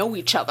didn't know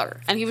each other,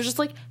 and he was just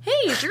like,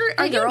 "Hey,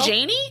 are you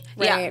Janie?"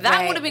 Right,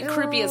 that would have been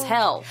creepy as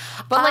hell.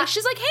 But like,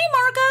 she's like, "Hey,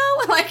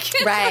 Marco," like,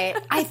 right.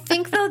 I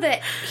think though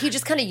that he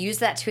just kind of used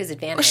that to his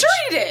advantage. Well, sure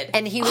he did,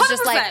 and he was 100%.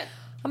 just like,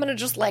 "I'm gonna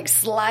just like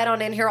slide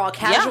on in here all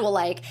casual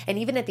like." And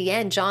even at the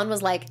end, John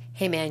was like,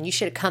 "Hey, man, you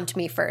should have come to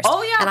me first."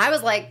 Oh yeah, and I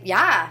was like,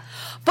 "Yeah."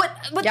 But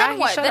Yeah, then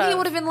what? Then he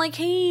would have been like,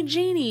 "Hey,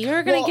 Janie,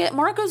 you're gonna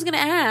Marco's gonna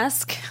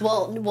ask."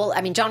 Well, I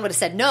mean, John would have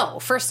said no.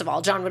 First of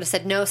all, John would have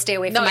said no. Stay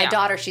away from my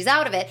daughter. She's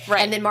out of it.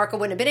 Right. And then Marco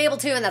wouldn't have been able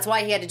to, and that's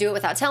why he had to do it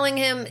without telling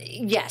him.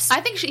 Yes,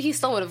 I think he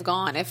still would have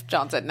gone if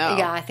John said no.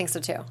 Yeah, I think so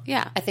too.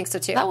 Yeah, I think so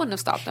too. That wouldn't have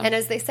stopped him. And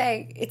as they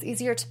say, it's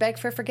easier to beg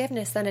for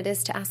forgiveness than it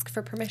is to ask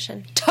for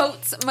permission.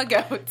 Totes my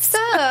goats. So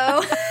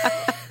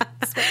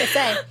that's what they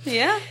say.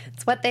 Yeah,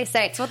 it's what they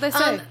say. It's what they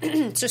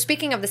say. So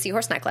speaking of the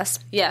seahorse necklace,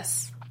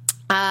 yes.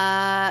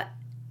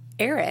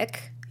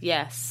 Eric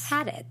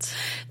had it.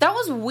 That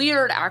was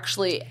weird,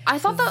 actually. I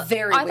thought that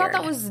I thought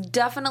that was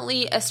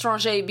definitely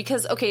estranger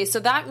because so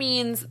that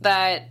means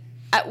that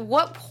at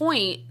what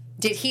point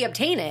did he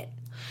obtain it?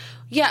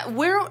 Yeah,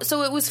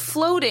 so it was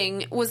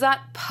floating. Was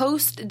that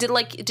post?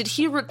 Did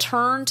he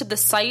return to the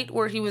site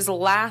where he was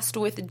last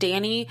with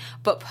Danny?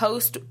 But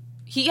post,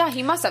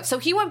 he must have. So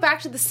he went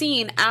back to the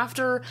scene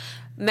after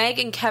Meg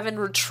and Kevin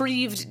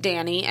retrieved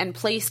Danny and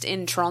placed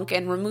in trunk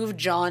and removed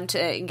John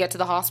to get to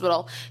the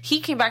hospital. He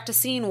came back to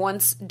scene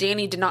once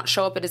Danny did not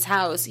show up at his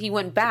house. He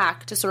went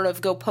back to sort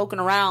of go poking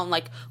around,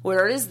 like,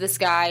 where is this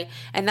guy?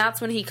 And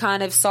that's when he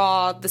kind of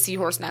saw the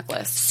seahorse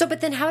necklace. So, but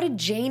then how did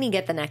Janie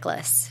get the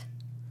necklace?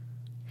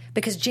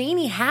 Because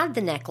Janie had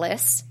the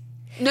necklace.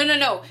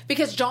 No.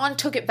 Because John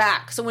took it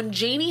back. So when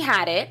Janie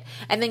had it,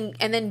 and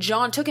then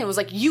John took it and was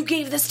like, "You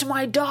gave this to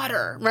my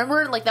daughter."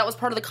 Remember? Like that was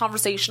part of the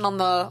conversation on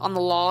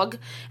the log.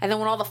 And then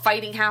when all the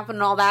fighting happened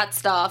and all that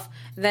stuff,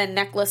 then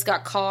necklace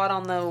got caught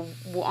on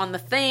the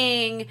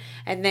thing,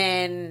 and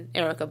then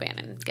Eric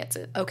O'Bannon gets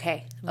it.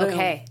 Okay. Boom.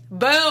 Okay.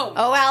 Boom.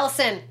 Oh,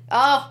 Allison.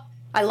 Oh,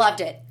 I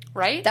loved it.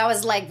 Right? That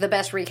was like the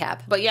best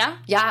recap. But yeah?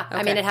 Yeah. Okay.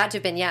 I mean, it had to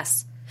have been,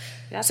 yes.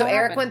 That's so what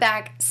Eric happened. went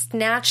back,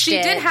 snatched She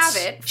it. did have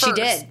it first. She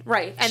did.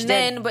 Right. And She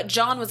then, did. but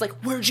John was like,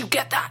 "Where'd you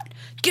get that?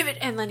 Give it."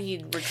 And then he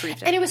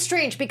retrieved it. And it was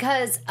strange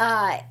because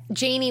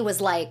Janie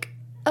was like,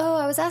 "Oh,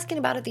 I was asking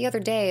about it the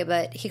other day,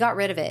 but he got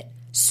rid of it."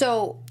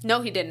 So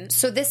No, he didn't.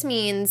 So this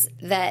means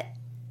that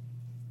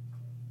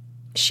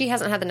she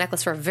hasn't had the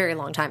necklace for a very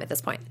long time at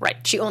this point. Right.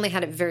 She only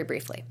had it very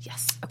briefly.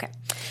 Yes. Okay.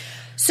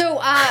 So,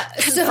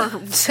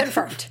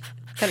 confirmed.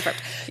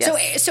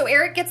 Yes. So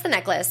Eric gets the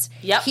necklace.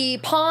 Yep. He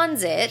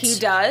pawns it. He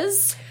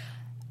does.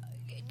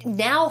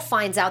 Now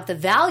finds out the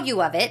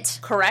value of it.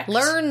 Correct.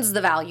 Learns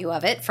the value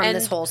of it from And-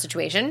 this whole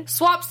situation.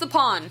 Swaps the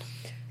pawn.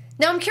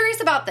 Now I'm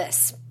curious about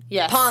this.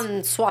 Yes.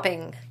 Pawn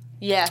swapping.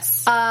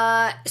 Yes.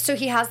 So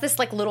he has this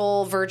like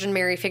little Virgin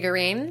Mary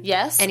figurine.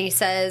 Yes. And he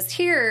says,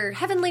 "Here,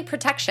 heavenly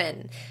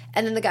protection."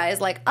 And then the guy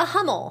is like, "A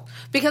Hummel."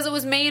 Because it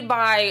was made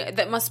by,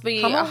 that must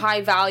be Hummel? a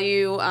high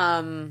value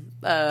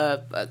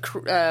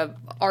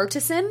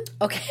artisan.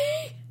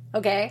 Okay.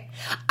 Okay.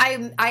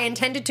 I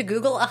intended to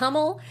Google a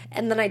Hummel,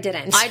 and then I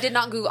didn't. I did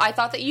not Google. I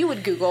thought that you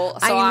would Google,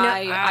 so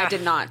I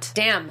did not.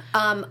 Damn.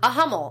 A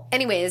Hummel.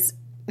 Anyways,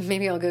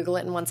 maybe I'll Google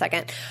it in 1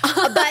 second.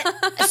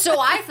 But so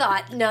I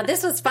thought, no,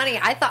 this was funny.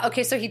 I thought,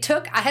 okay, so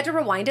I had to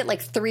rewind it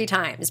like 3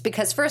 times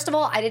because first of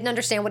all, I didn't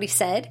understand what he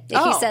said. He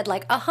Oh. said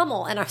like a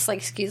Hummel, and I was like,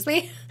 excuse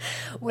me,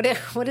 what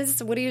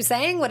are you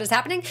saying? What is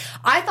happening?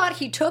 I thought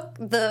he took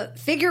the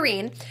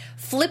figurine,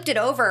 flipped it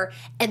over,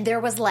 and there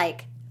was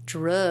like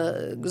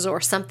drugs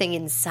or something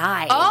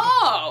inside.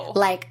 Oh!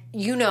 Like,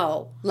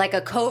 like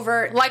a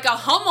covert. Like a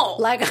Hummel.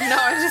 Like no,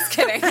 I'm just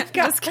kidding. I'm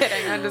just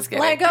kidding.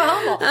 Like a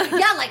Hummel.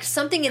 Yeah, like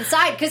something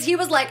inside. Because he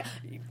was like,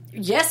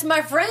 "Yes,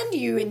 my friend,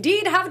 you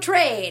indeed have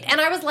trade." And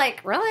I was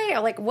like, really?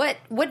 Like, what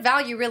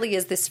value really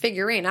is this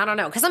figurine? I don't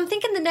know. Because I'm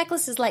thinking the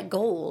necklace is like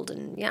gold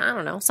and, yeah, I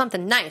don't know,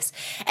 something nice.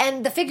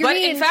 And the figurine... But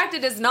in fact,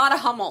 it is not a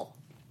Hummel.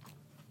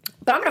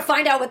 But I'm going to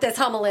find out what this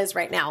Hummel is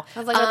right now. I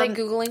was like, are they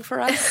Googling for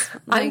us?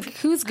 Like,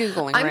 who's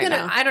Googling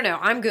now? I don't know.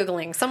 I'm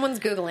Googling. Someone's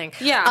Googling.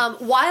 Yeah.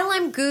 While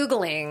I'm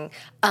Googling,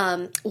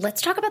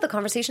 let's talk about the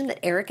conversation that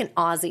Eric and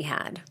Ozzy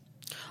had.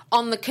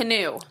 On the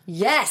canoe.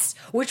 Yes,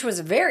 which was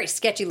a very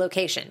sketchy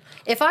location.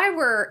 If I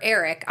were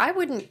Eric, I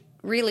wouldn't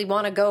really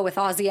want to go with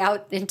Ozzy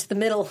out into the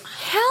middle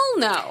Hell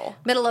no.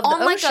 of the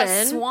on ocean. Like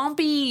a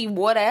swampy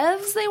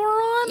whatevs they were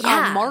on?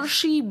 Yeah. A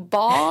marshy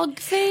bog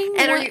thing?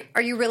 And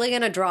are you really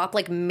going to drop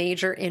like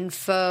major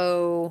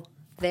info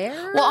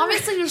there? Well,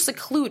 obviously you're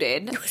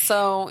secluded,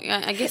 so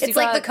I guess it's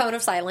like the cone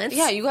of silence.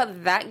 Yeah, you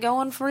got that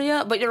going for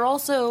you, but you're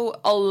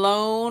also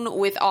alone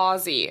with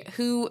Ozzy,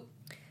 who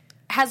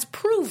has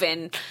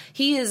proven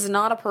he is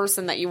not a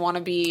person that you want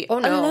to be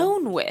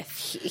alone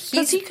with.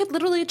 Because he could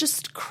literally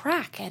just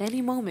crack at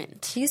any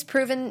moment. He's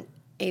proven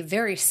a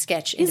very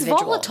sketch He's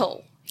individual.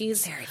 volatile.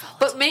 He's very volatile.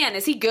 But man,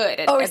 is he good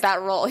at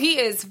that role. He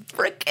is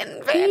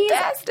freaking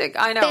fantastic.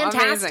 I know.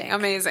 fantastic.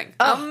 Amazing.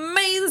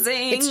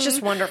 Amazing. It's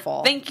just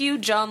wonderful. Thank you,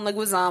 John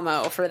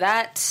Leguizamo, for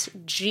that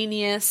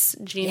genius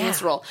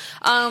role.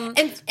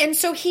 And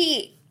so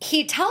he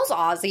tells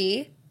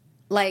Ozzy,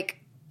 like,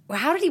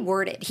 how did he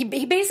word it? He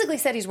basically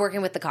said he's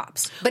working with the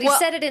cops, but he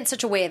said it in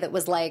such a way that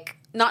was like,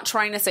 not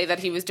trying to say that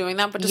he was doing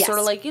that, but just Yes. sort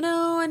of like,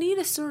 I need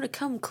to sort of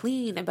come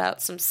clean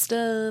about some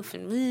stuff.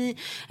 And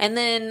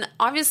then,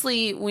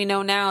 obviously, we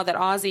know now that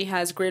Ozzy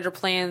has greater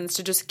plans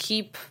to just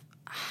keep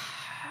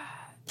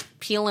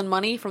peeling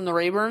money from the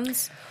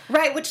Rayburns.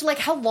 right? Which, like,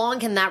 how long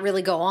can that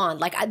really go on?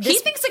 Like, He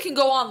thinks it can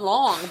go on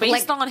long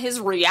based on his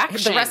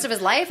reaction. the rest of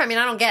his life. I mean,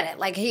 I don't get it.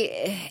 Like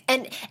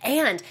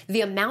and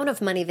the amount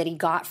of money that he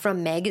got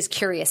from Meg is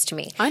curious to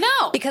me. I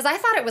know. because I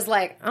thought it was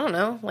like, I don't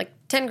know, like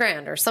 10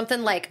 grand or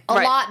something, like a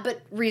Right. lot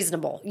but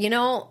reasonable. I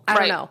don't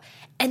Right. know.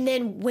 And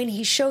then when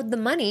he showed the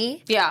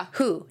money, Yeah.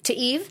 who to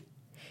Eve?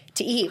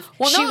 To Eve.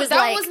 Well, she no, was that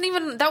like, was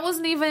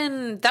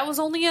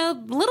only a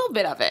little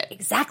bit of it.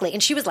 exactly.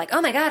 And she was like,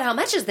 "Oh my God, how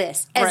much is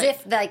this?" As Right.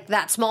 if like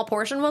that small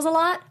portion was a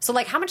lot. So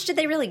like, how much did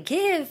they really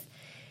give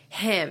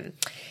him?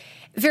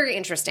 Very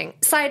interesting.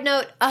 Side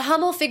note, a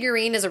Hummel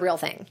figurine is a real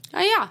thing. Oh,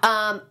 yeah.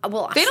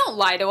 Well, They don't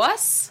lie to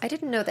us. I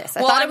didn't know this. I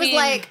Well, thought I it was mean-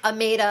 like a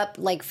made up,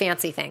 like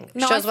fancy thing.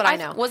 No, Shows what I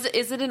know.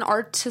 Is it an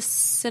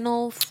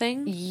artisanal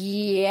thing?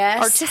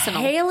 Yes.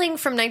 Artisanal. Hailing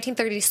from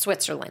 1930s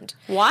Switzerland.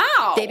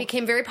 Wow. They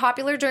became very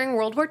popular during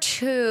World War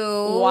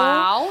II.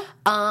 Wow.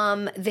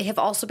 They have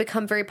also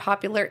become very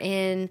popular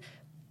in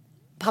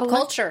pop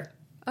culture.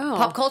 Oh.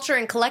 Pop culture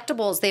and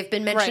collectibles. They've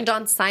been mentioned Right.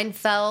 on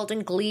Seinfeld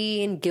and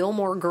Glee and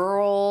Gilmore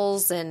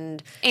Girls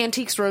and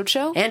Antiques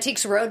Roadshow.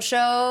 Antiques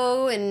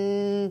Roadshow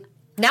and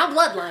now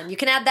Bloodline. You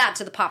can add that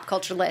to the pop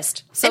culture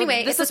list. So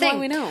anyway, this it's a is why thing.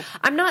 we know.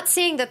 I'm not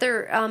saying that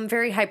they're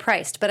very high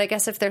priced, but I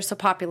guess if they're so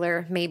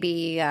popular,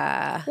 maybe.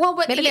 Well,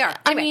 but maybe they are.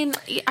 I Anyway.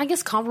 mean, I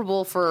guess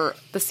comparable for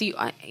the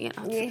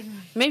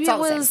maybe It's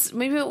all the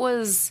maybe it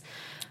was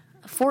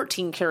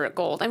 14 karat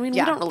gold. I mean,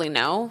 Yeah. we don't really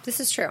know. This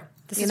is true.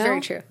 This You is know?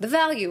 very true. The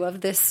value of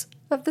this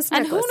necklace.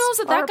 And who knows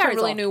if Our that guy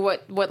appraisal. really knew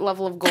what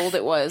level of gold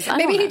it was. I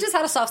Maybe don't he know. just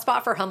had a soft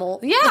spot for Hummel.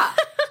 Yeah.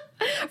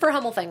 For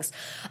Hummel things.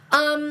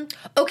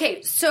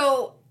 Okay,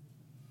 so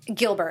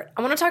Gilbert.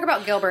 I want to talk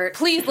about Gilbert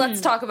Please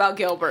let's talk about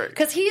Gilbert.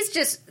 because he's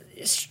just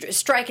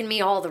striking me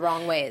all the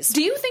wrong ways.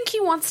 Do you think he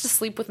wants to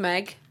sleep with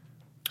Meg?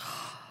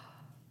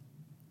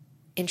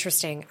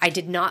 Interesting. I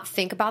did not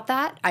think about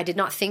that. I did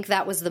not think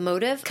that was the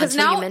motive Because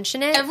until now, you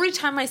mention it. every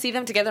time I see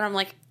them together, I'm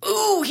like,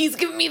 ooh, he's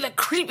giving me the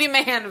creepy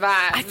man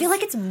vibe. I feel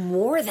like it's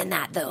more than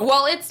that, though.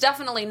 Well, it's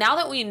definitely, now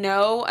that we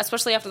know,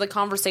 especially after the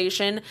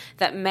conversation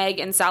that Meg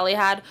and Sally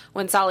had,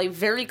 when Sally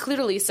very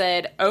clearly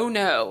said, oh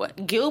no,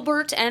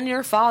 Gilbert and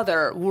your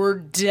father were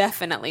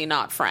definitely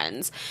not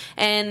friends.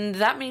 And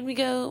that made me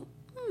go,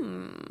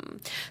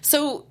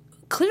 So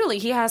clearly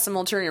he has some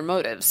ulterior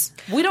motives.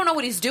 We don't know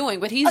what he's doing,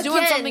 but he's doing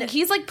Again- something.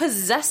 He's like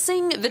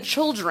possessing the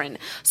children.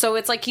 So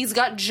it's like he's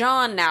got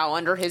John now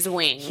under his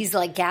wing. He's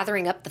like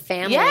gathering up the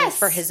family Yes.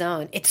 for his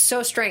own. It's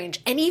so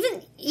strange. And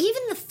even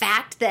the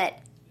fact that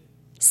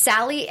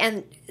Sally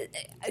and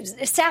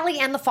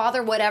the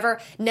father, whatever,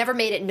 never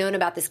made it known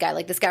about this guy.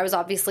 Like, this guy was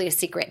obviously a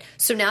secret.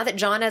 So now that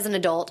John, as an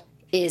adult,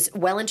 is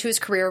well into his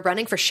career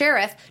running for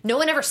sheriff, no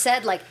one ever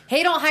said, like,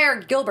 hey, don't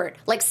hire Gilbert.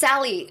 Like,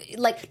 Sally,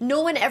 like,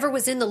 no one ever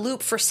was in the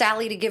loop for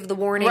Sally to give the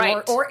warning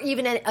Right. or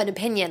even an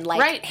opinion,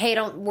 like, Right. hey,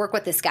 don't work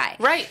with this guy.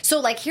 Right.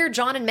 So, like, here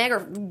John and Meg are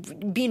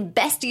being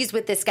besties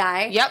with this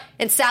guy. Yep.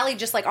 And Sally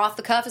just, like, off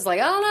the cuff is like,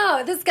 oh,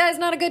 no, this guy's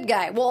not a good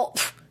guy. Well,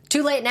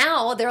 too late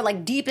now. They're,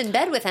 like, deep in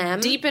bed with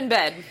him. deep in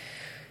bed.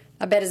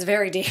 I bet it's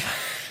very deep.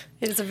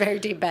 It is a very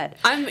deep bed.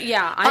 I'm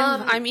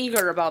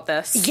eager about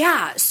this.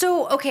 Yeah.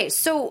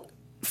 So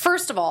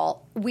first of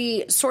all,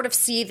 we sort of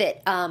see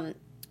that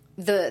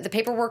the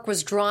paperwork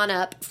was drawn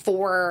up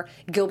for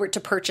Gilbert to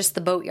purchase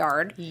the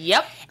boatyard.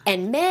 Yep.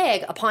 And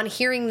Meg, upon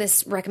hearing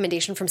this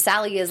recommendation from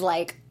Sally, is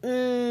like,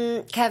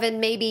 Kevin,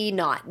 maybe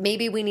not.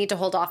 Maybe we need to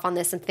hold off on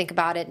this and think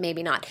about it.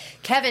 Maybe not.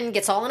 Kevin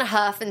gets all in a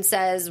huff and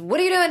says, what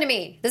are you doing to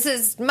me? This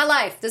is my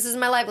life. This is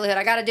my livelihood.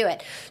 I got to do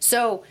it.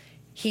 So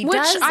he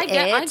does I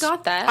it.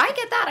 got that. I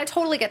get that. I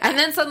totally get that. And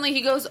then suddenly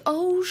he goes,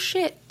 oh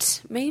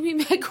shit, maybe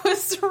Meg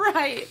was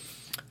right.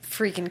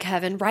 Freaking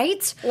Kevin,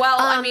 right? Well,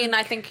 I mean,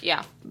 I think,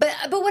 yeah. But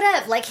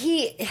whatever. Like,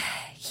 he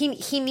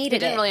needed He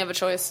didn't it. really have a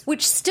choice.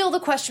 Which still the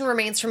question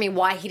remains for me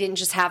why he didn't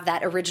just have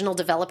that original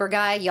developer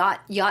guy,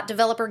 yacht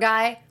developer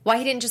guy. Why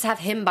he didn't just have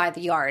him buy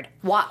the yard?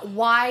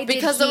 Why did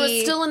Because he... there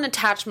was still an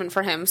attachment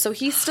for him. So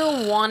he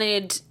still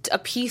wanted a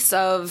piece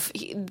of,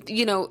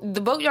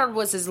 the boatyard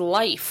was his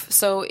life.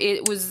 So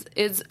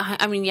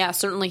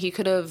certainly he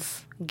could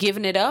have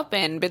given it up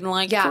and been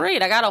like, Yeah.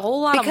 great, I got a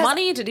whole lot of Because-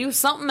 money to do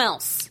something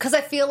else. Because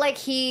I feel like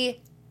he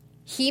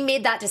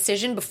made that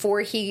decision before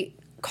he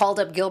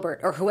called up Gilbert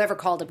or whoever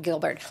called up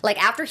Gilbert. Like,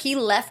 after he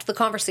left the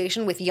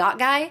conversation with Yacht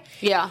Guy,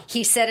 Yeah.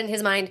 he said in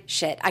his mind,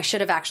 shit, I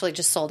should have actually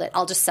just sold it.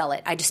 I'll just sell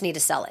it. I just need to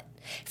sell it.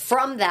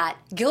 From that,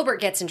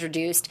 Gilbert gets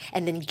introduced,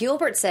 and then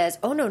Gilbert says,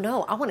 oh,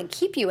 no, I want to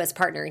keep you as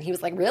partner. And he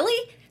was like,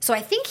 really? So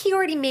I think he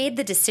already made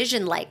the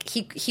decision, like,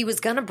 he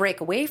was going to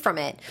break away from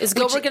it. Is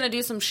Gilbert going to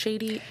do some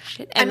shady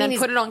shit and then he's-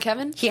 put it on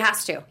Kevin? He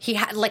has to. He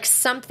had, like,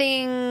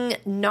 something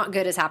not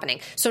good is happening.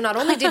 So not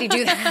only did he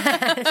do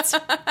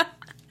that...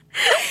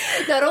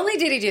 Not only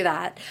did he do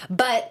that,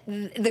 but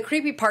the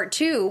creepy part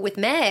too with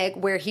Meg,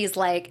 where he's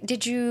like,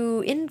 did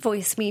you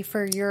invoice me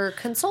for your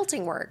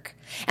consulting work?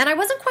 And I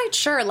wasn't quite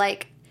sure,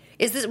 like,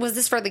 was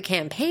this for the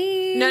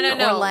campaign? No.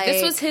 Or, like,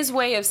 This was his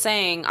way of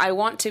saying, I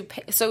want to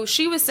pay. So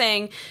she was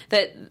saying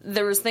that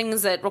there was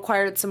things that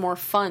required some more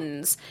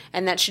funds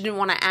and that she didn't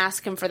want to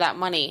ask him for that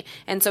money.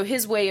 And so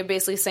his way of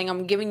basically saying,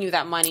 I'm giving you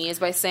that money is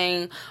by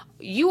saying,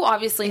 you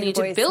obviously need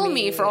to Invoice bill me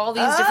me. for all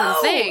these different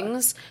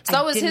things. So I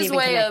that was didn't his even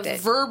way connect of it.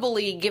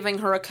 verbally giving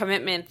her a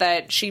commitment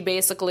that she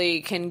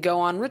basically can go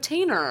on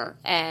retainer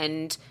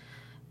and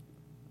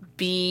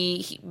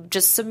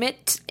just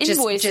submit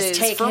invoices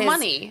take for his-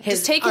 money. his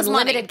Just take his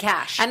money. unlimited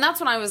cash. And that's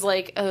when I was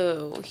like,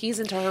 oh, he's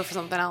into her for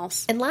something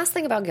else. And last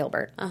thing about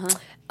Gilbert.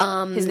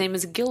 His name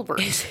is Gilbert.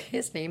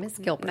 His name is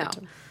Gilbert.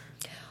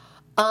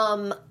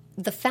 No.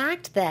 The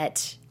fact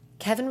that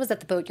Kevin was at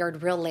the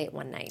boatyard real late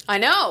one night, I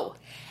know.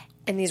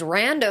 and these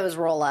randos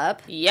roll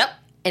up, Yep.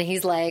 and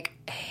he's like,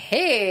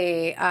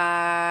 hey,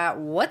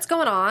 what's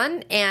going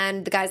on?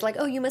 And the guy's like,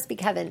 oh, you must be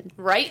Kevin.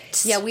 Right?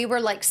 Yeah, we were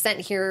like sent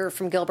here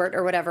from Gilbert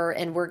or whatever,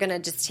 and we're gonna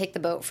just take the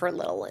boat for a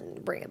little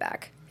and bring it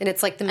back. And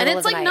it's like the And middle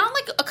it's of the like night. not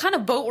like a kind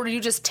of boat where you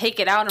just take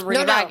it out and bring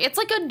No, it back. no. It's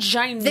like a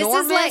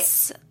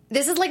ginormous.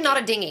 This is like not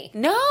a dinghy.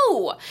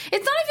 No,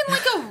 it's not even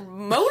like a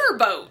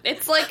motorboat.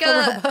 It's like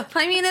a.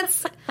 I mean,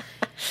 it's.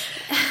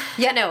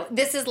 Yeah, no,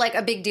 this is like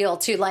a big deal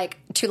to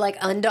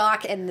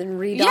undock and then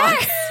redock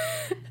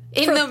Yes!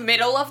 In the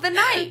middle of the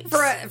night.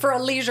 for a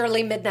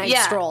leisurely midnight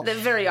yeah, stroll.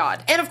 very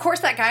odd. And of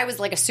course, that guy was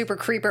like a super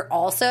creeper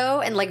also,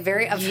 and like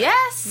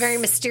Yes! very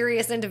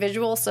mysterious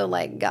individual. So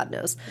like, God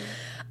knows.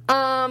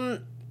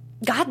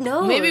 God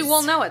knows. Maybe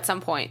we'll know at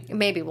some point.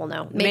 Maybe we'll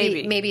know.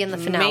 Maybe in the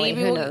finale.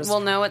 Maybe Who knows? we'll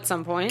know at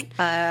some point.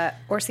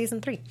 Or season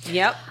 3.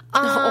 Yep.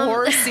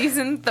 Or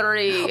season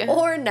 3.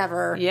 Or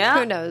never. Yeah.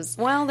 Who knows?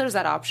 Well, there's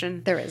that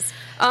option. There is.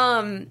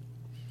 And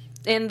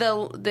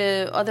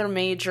the other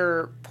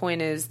major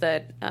point is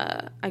that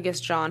I guess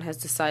John has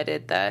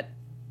decided that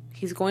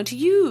he's going to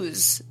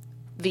use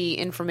the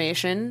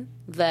information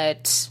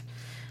that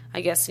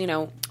I guess, he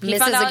Mrs.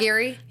 found out,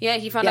 Aguirre? Yeah,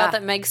 he found Yeah. out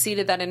that Meg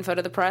seeded that info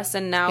to the press,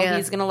 and now Yeah.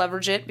 he's going to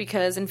leverage it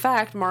because, in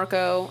fact,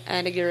 Marco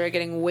and Aguirre are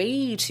getting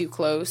way too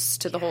close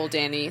to the whole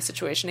Danny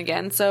situation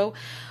again. So,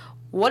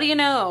 what do you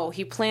know?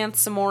 He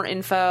plants some more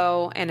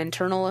info, and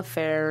Internal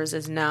Affairs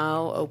is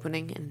now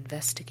opening an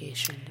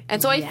investigation.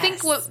 And so I think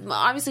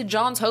obviously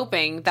John's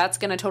hoping that's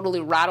going to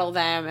totally rattle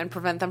them and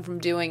prevent them from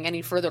doing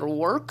any further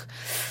work.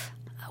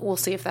 We'll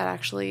see if that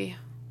actually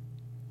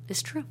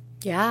is true.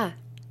 Yeah.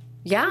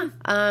 Yeah.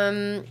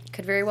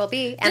 Could very well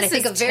be. And This I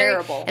think is a very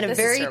terrible. And a This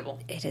is very terrible.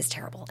 It is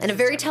terrible. And a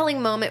very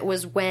telling moment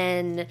was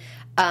when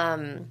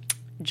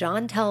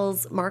John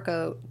tells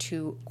Marco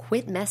to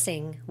quit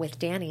messing with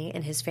Danny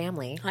and his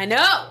family I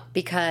know.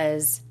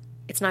 because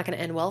it's not going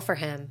to end well for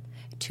him.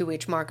 To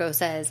which Marco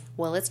says,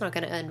 "Well, it's not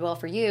going to end well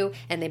for you."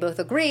 And they both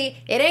agree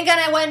it ain't going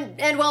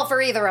to end well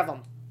for either of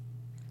them.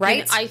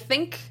 Right? And I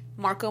think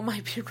Marco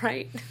might be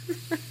right.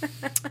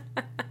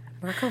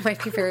 Marco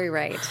might be very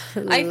right.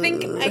 I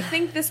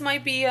think this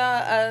might be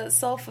a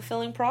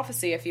self-fulfilling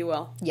prophecy, if you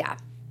will. Yeah.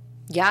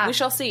 Yeah. We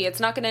shall see.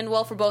 It's not going to end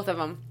well for both of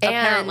them,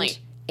 apparently.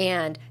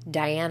 And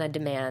Diana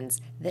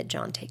demands that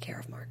John take care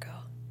of Marco.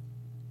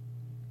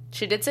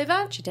 She did say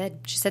that? She did.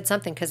 She said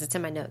something because it's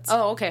in my notes.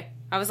 Oh, okay.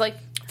 I was like,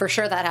 For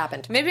sure that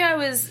happened. maybe I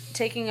was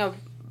taking a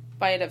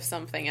bite of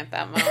something at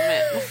that moment.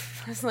 I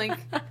was like,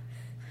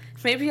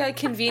 maybe I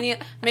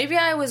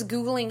was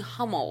Googling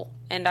Hummel,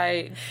 and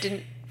I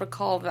didn't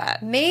recall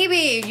that.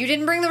 Maybe. You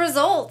didn't bring the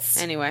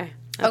results. Anyway.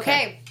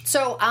 Okay.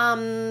 So,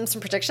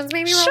 some predictions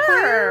maybe real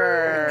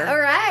Sure. quick? All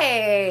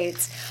right.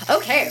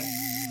 Okay.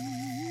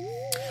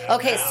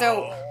 Okay,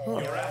 so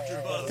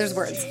there's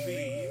words.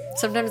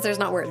 Sometimes there's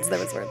not words. There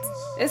was words.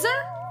 Is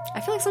there? I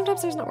feel like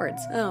sometimes there's not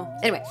words. Oh.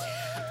 Anyway,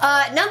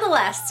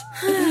 nonetheless,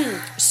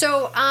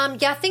 so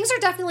yeah, things are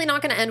definitely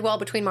not going to end well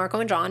between Marco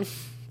and John.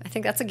 I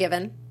think that's a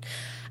given.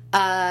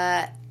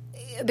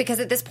 Because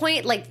at this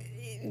point, like,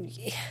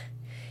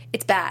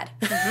 it's bad.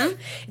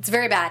 It's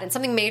very bad, and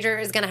something major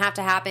is going to have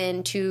to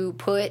happen to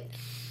put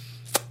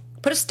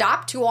a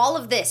stop to all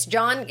of this.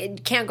 John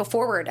can't go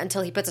forward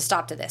until he puts a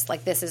stop to this.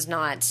 Like, this is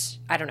not,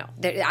 I don't know.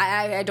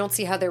 I don't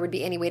see how there would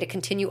be any way to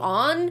continue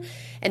on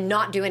and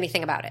not do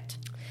anything about it.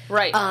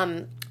 Right.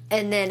 And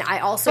then I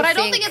also But I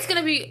don't think it's going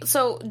to be...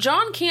 So,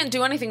 John can't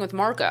do anything with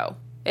Marco.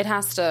 It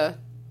has to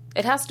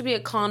be a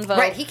convo.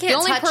 Right, he can't The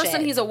only touch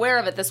person it. he's aware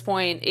of at this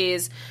point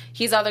is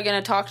he's either going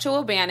to talk to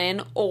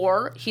O'Bannon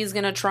or he's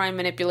going to try and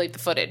manipulate the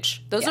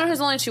footage. Those are his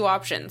only two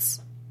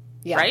options.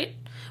 Yeah. Right?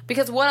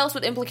 Because what else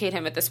would implicate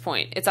him at this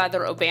point? It's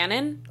either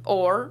O'Bannon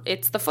or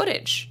it's the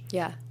footage.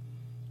 Yeah.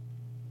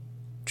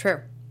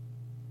 True.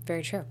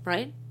 Very true.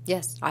 Right?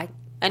 Yes.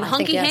 And I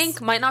think Hunky yes.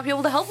 Hank might not be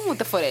able to help him with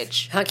the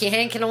footage. Hunky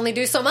Hank can only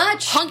do so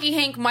much. Hunky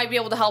Hank might be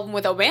able to help him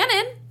with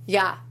O'Bannon.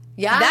 Yeah.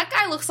 Yeah. That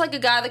guy looks like a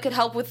guy that could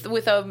help with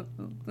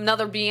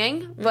another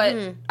being, but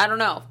I don't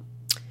know.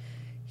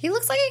 He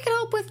looks like he could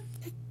help with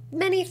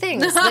many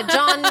things that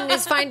John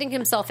is finding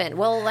himself in.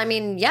 Well, I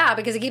mean, yeah,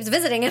 because he keeps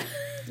visiting it.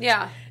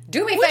 Yeah.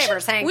 Do me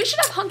favors, Hank. We should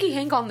have Hunky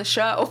Hank on the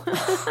show.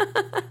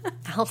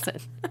 Allison.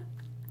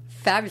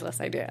 Fabulous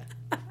idea.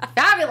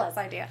 Fabulous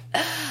idea.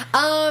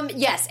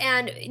 Yes,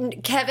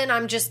 and Kevin,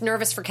 I'm just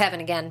nervous for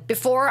Kevin again.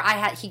 Before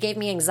he gave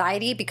me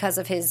anxiety because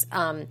of his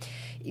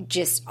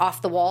just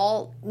off the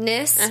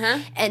wallness,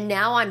 and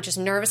now I'm just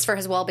nervous for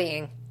his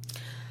well-being.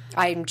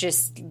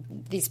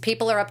 These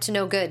people are up to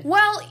no good.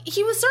 Well,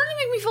 he was starting to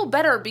make me feel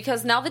better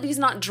because now that he's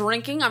not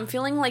drinking, I'm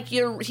feeling like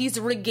he's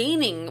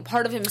regaining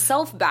part of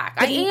himself back.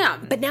 I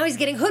am. But now he's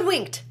getting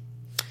hoodwinked.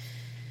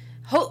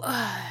 Well,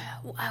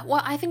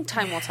 I think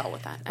time will tell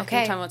with that. I Okay.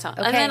 think time will tell.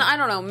 Okay. And then, I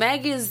don't know,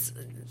 Meg is...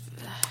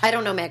 I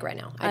don't know Meg right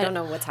now. I don't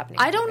know what's happening.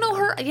 I don't know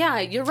her. Yeah,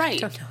 you're right.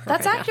 don't know her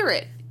That's right now.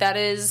 accurate. That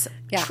is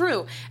Yeah.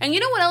 true. And you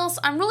know what else?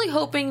 I'm really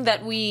hoping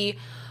that we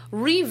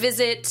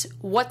revisit,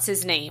 what's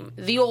his name?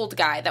 The old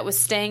guy that was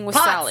staying with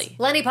Potts. Sally.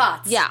 Lenny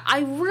Potts. Yeah, I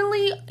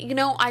really,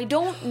 I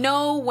don't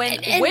know when,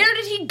 And where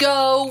did he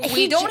go? We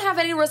he don't ju- have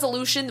any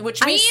resolution,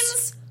 which I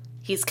means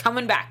he's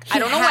coming back. I He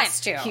don't know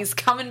has when. to. He's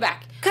coming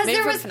back. Because Maybe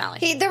there for was the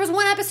finale. there was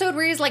one episode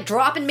where he's like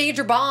dropping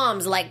major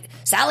bombs, like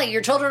Sally,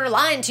 your children are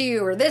lying to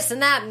you, or this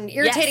and that, and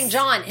irritating Yes.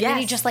 John, and then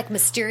he Yes. just like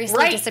mysteriously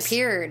Right.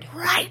 disappeared.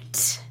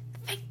 Right.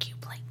 Thank you,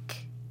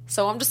 Blake.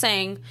 So I'm just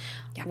saying,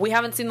 we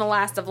haven't seen the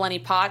last of Lenny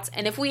Potts,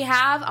 and if we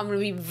have, I'm going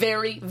to be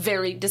very,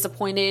 very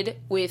disappointed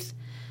with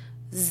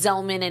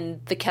Zellman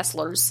and the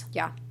Kesslers.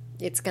 Yeah,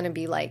 it's going to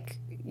be like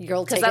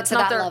you'll take Because it to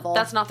that their level.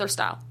 That's not their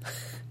style.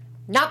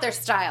 not their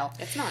style.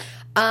 It's not.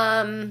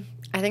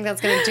 I think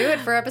that's going to do it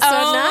for episode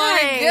 9.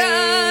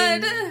 my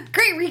God.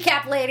 Great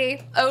recap,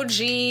 lady. OGs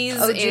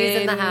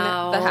in the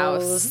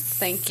house.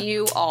 Thank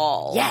you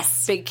all.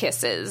 Yes. Big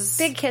kisses.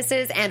 Big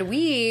kisses, and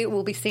we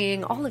will be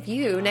seeing all of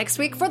you next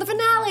week for the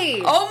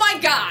finale. Oh my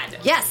God.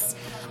 Yes.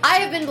 I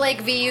have been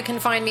Blake V. You can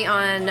find me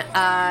on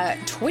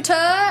Twitter,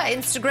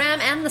 Instagram,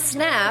 and the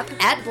Snap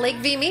at Blake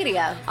V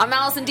Media. I'm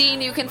Allison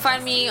Dean. You can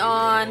find me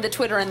on the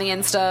Twitter and the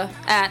Insta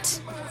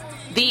at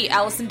the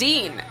Allison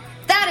Dean.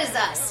 That is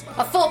us.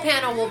 A full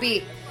panel will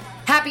be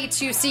Happy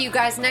to see you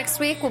guys next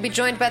week. We'll be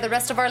joined by the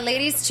rest of our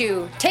ladies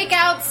to take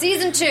out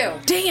season 2.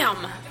 Damn.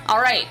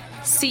 All right.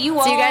 See you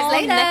all guys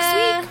later.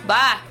 next week.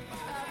 Bye.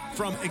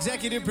 From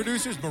executive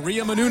producers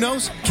Maria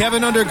Menounos,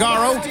 Kevin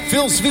Undergaro,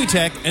 Phil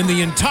Svitek, and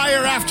the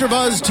entire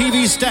AfterBuzz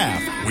TV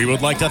staff, we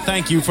would like to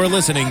thank you for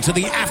listening to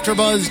the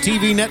AfterBuzz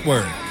TV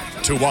network.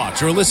 To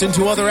watch or listen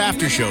to other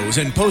after shows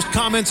and post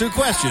comments or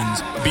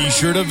questions, be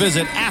sure to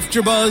visit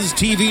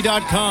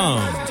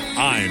AfterBuzzTV.com.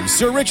 I'm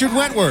Sir Richard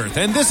Wentworth,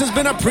 and this has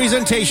been a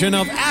presentation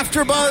of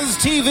AfterBuzz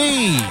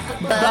TV.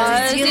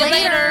 Buzz you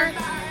later.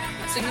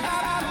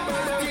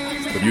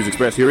 The views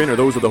expressed herein are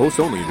those of the hosts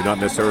only and do not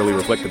necessarily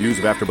reflect the views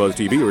of AfterBuzz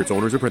TV or its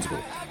owners or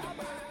principals.